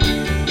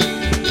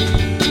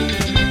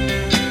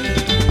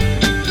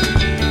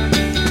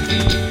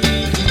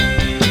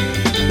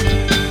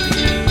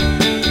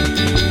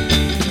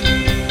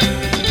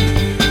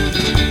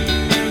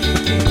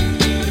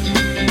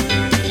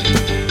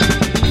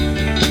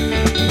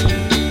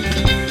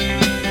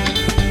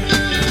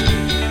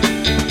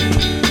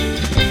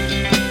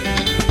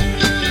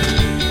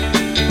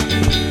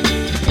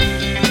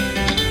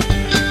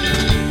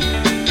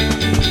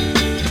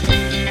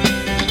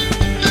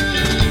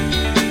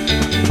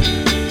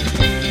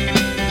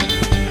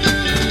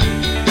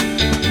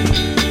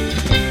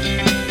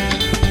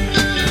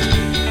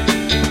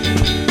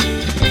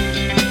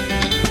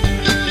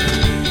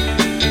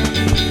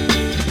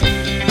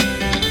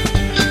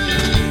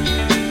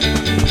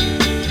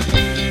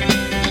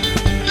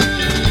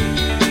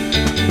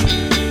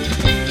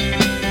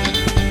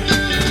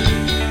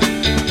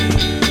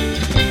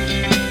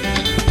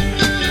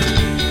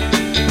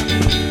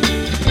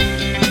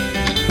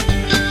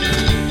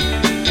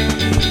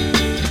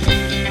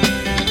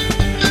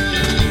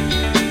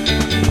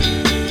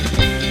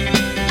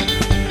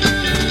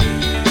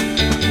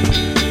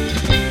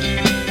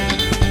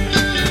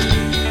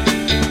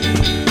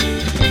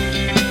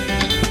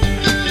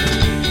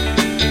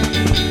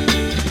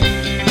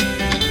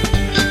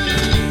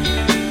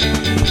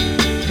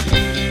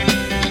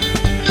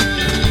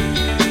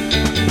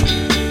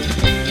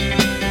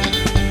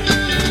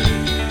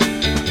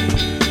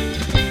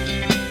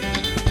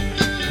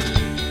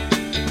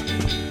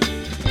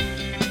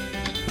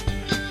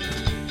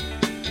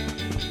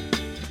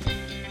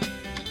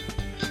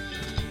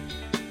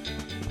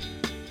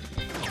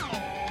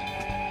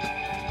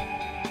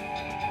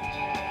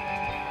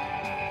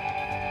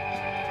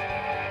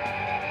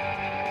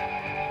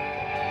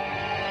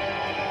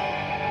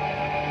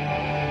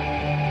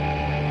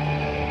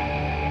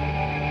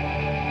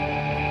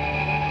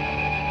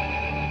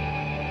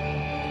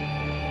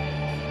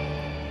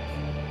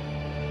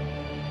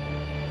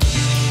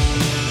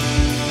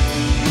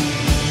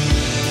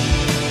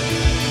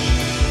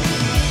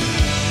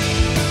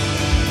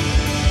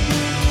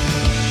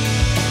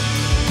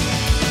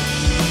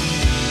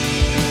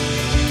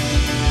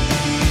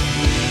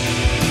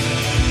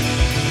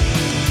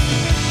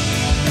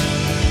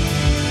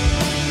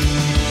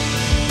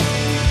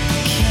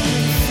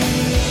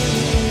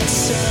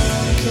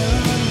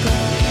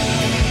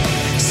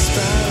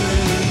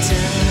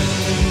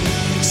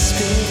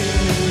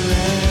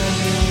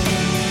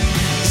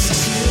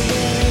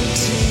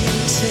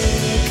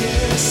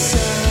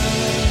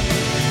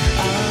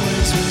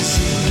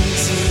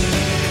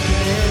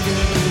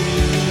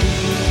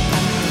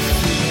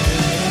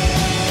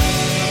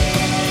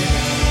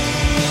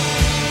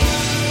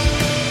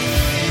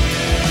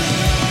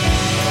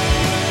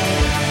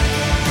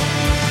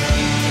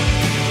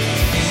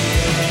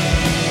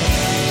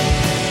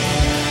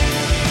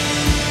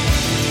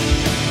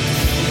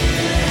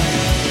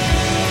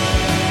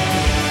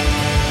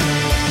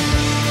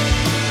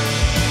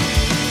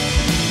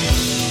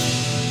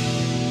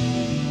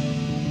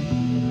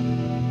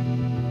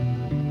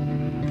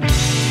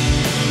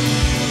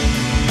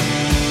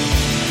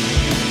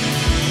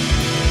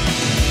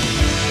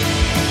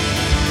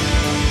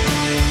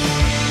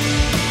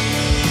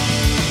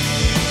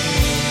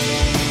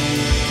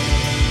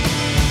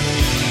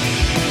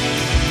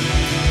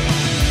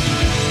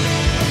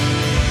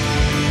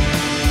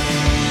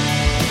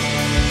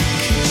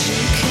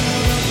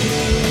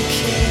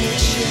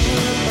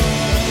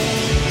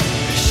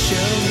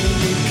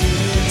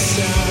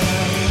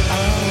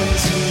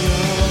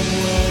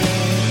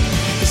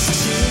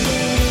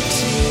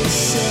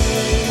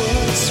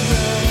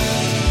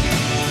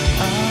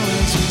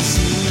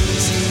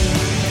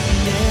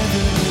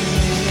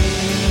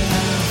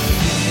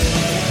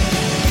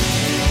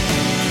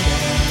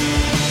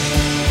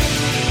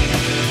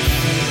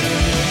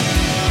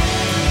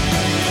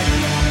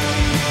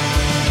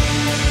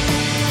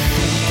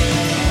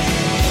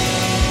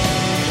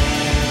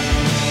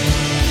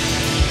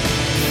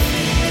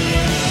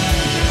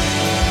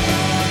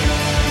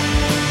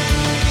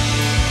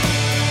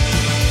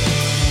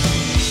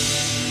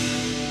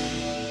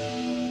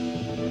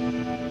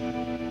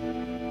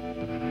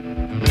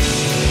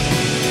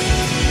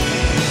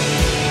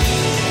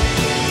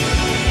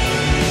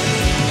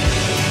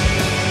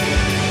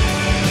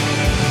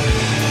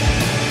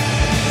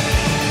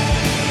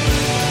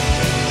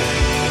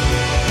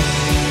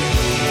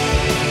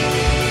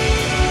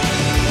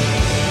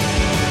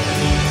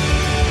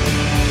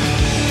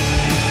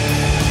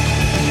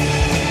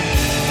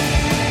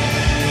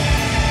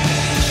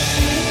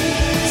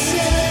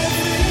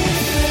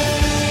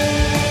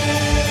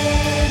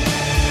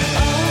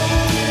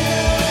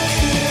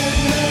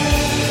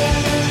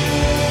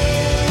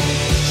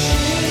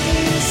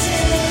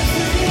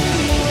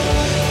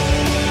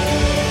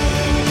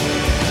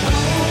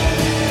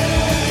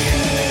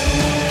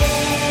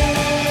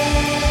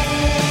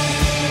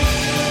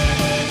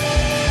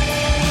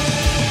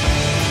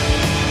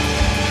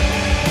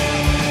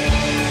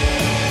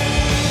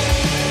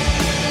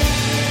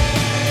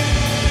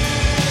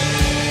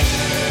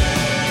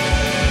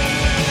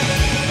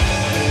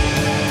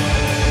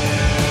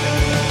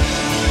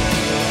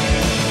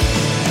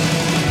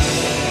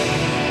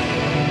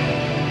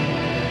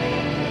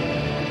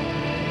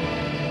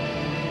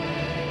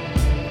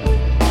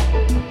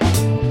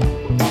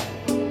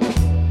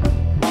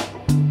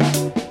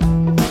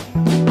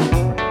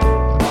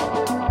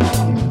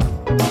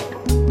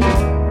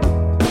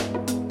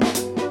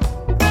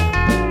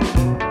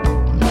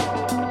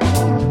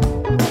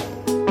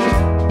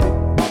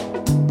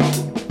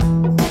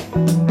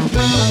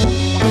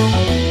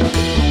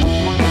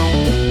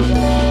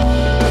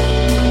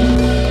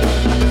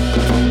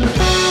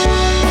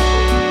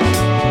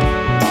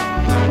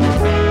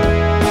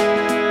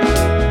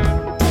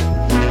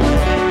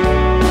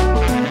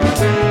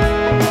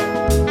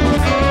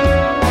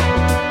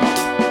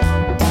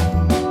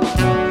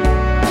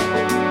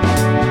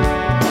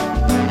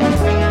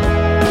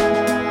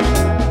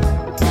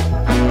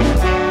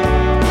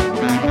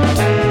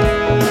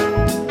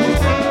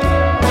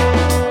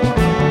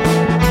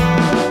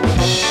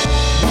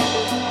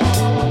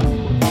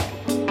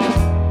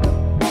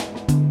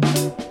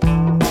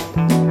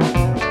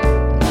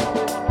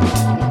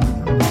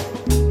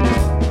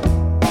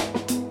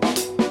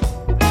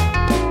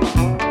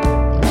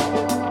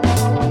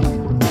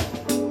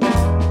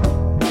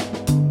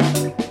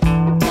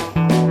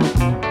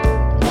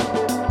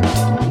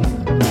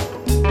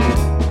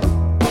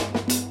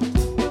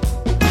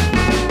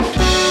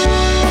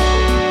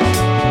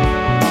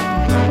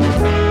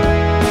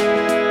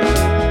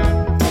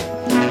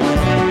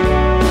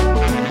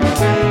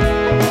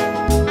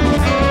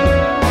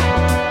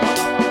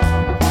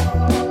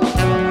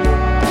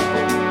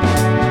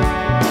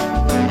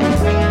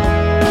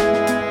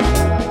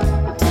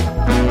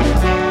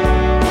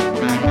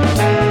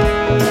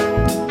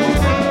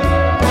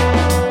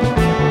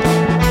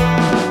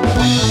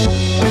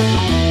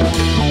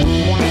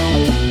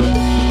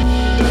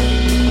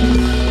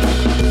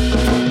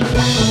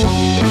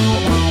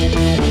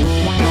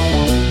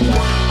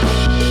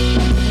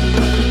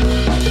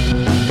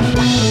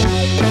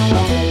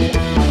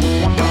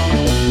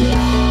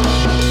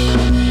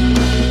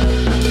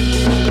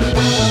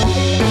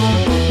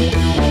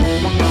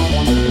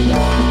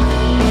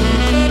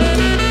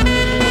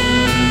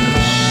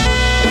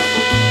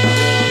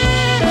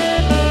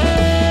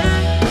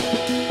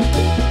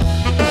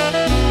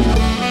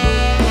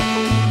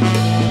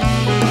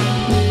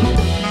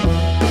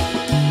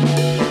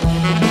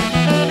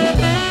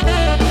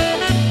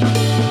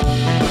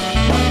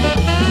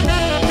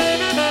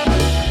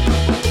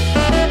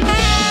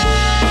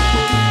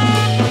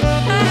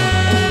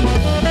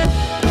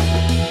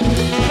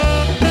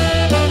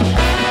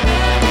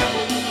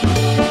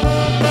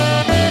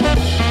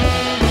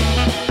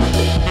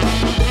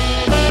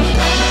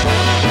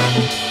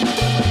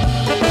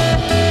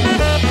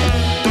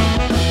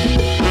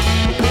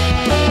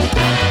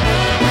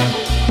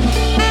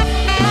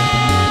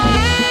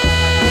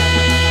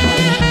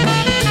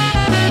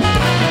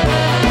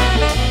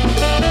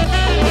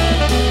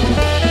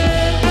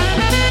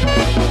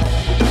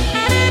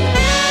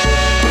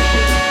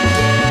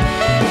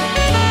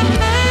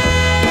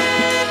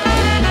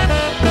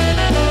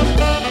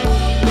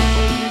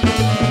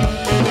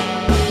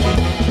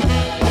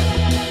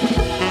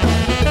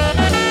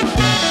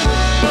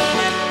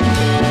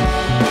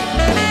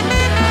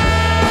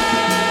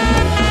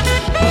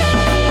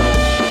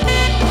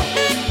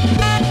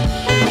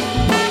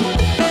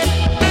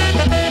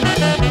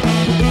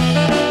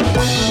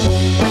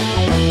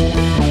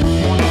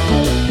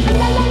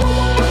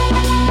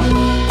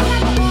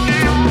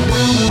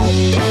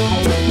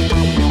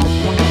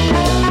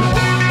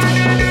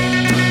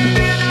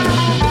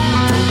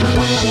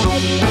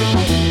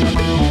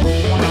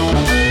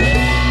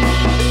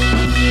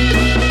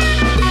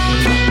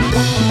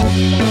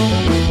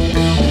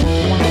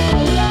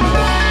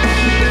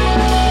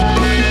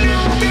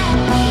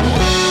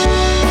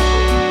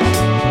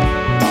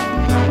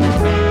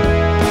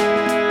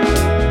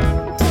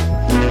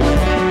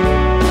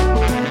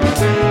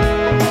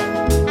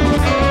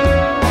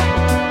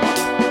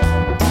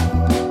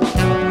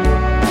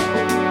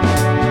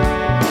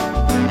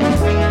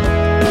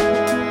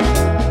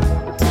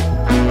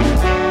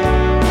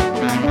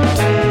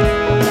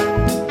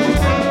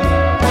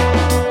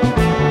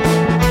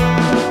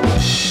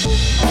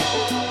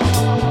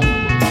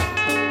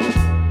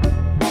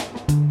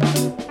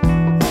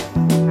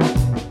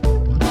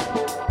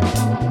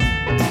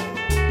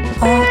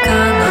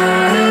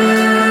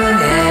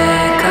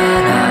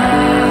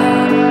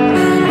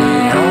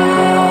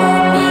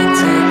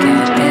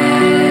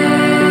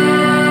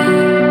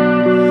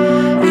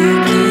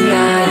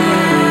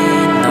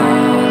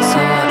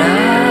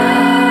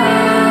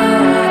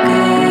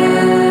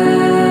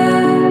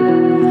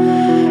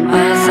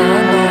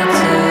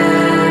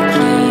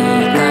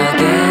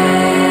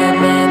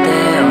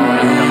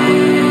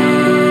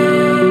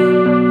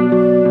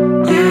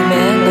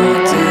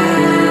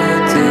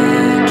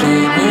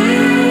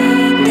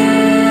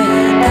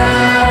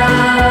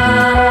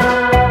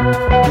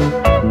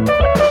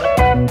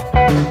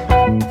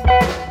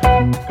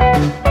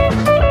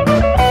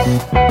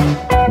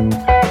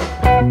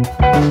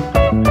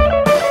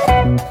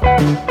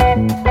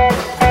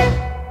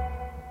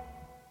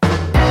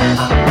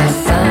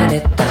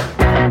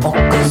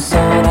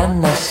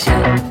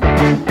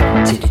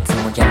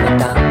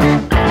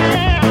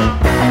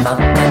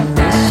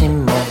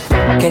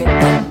 結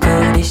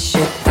託リシ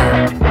ュタ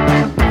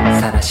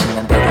さらし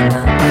なベル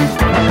ナ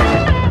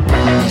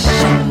熱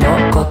心の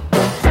こと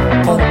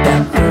ほら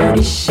ふ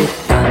りし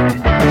た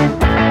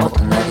大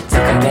人に疲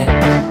れ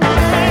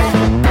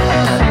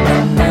頼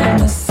み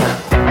のさ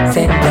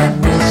千段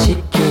錦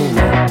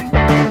の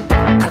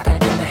語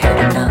りのヘル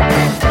ナ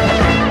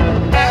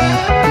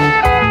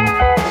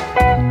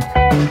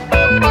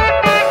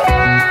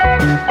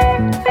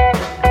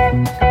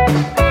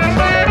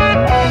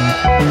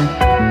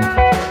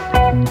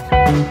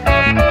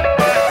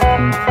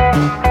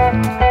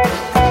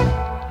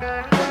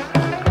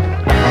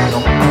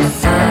残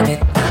され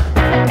た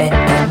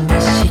枝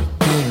錦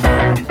も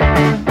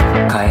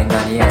かえ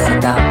なり汗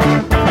だ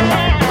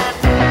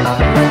あ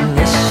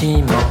まに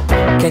しも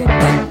結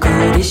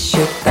託リシュ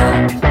タ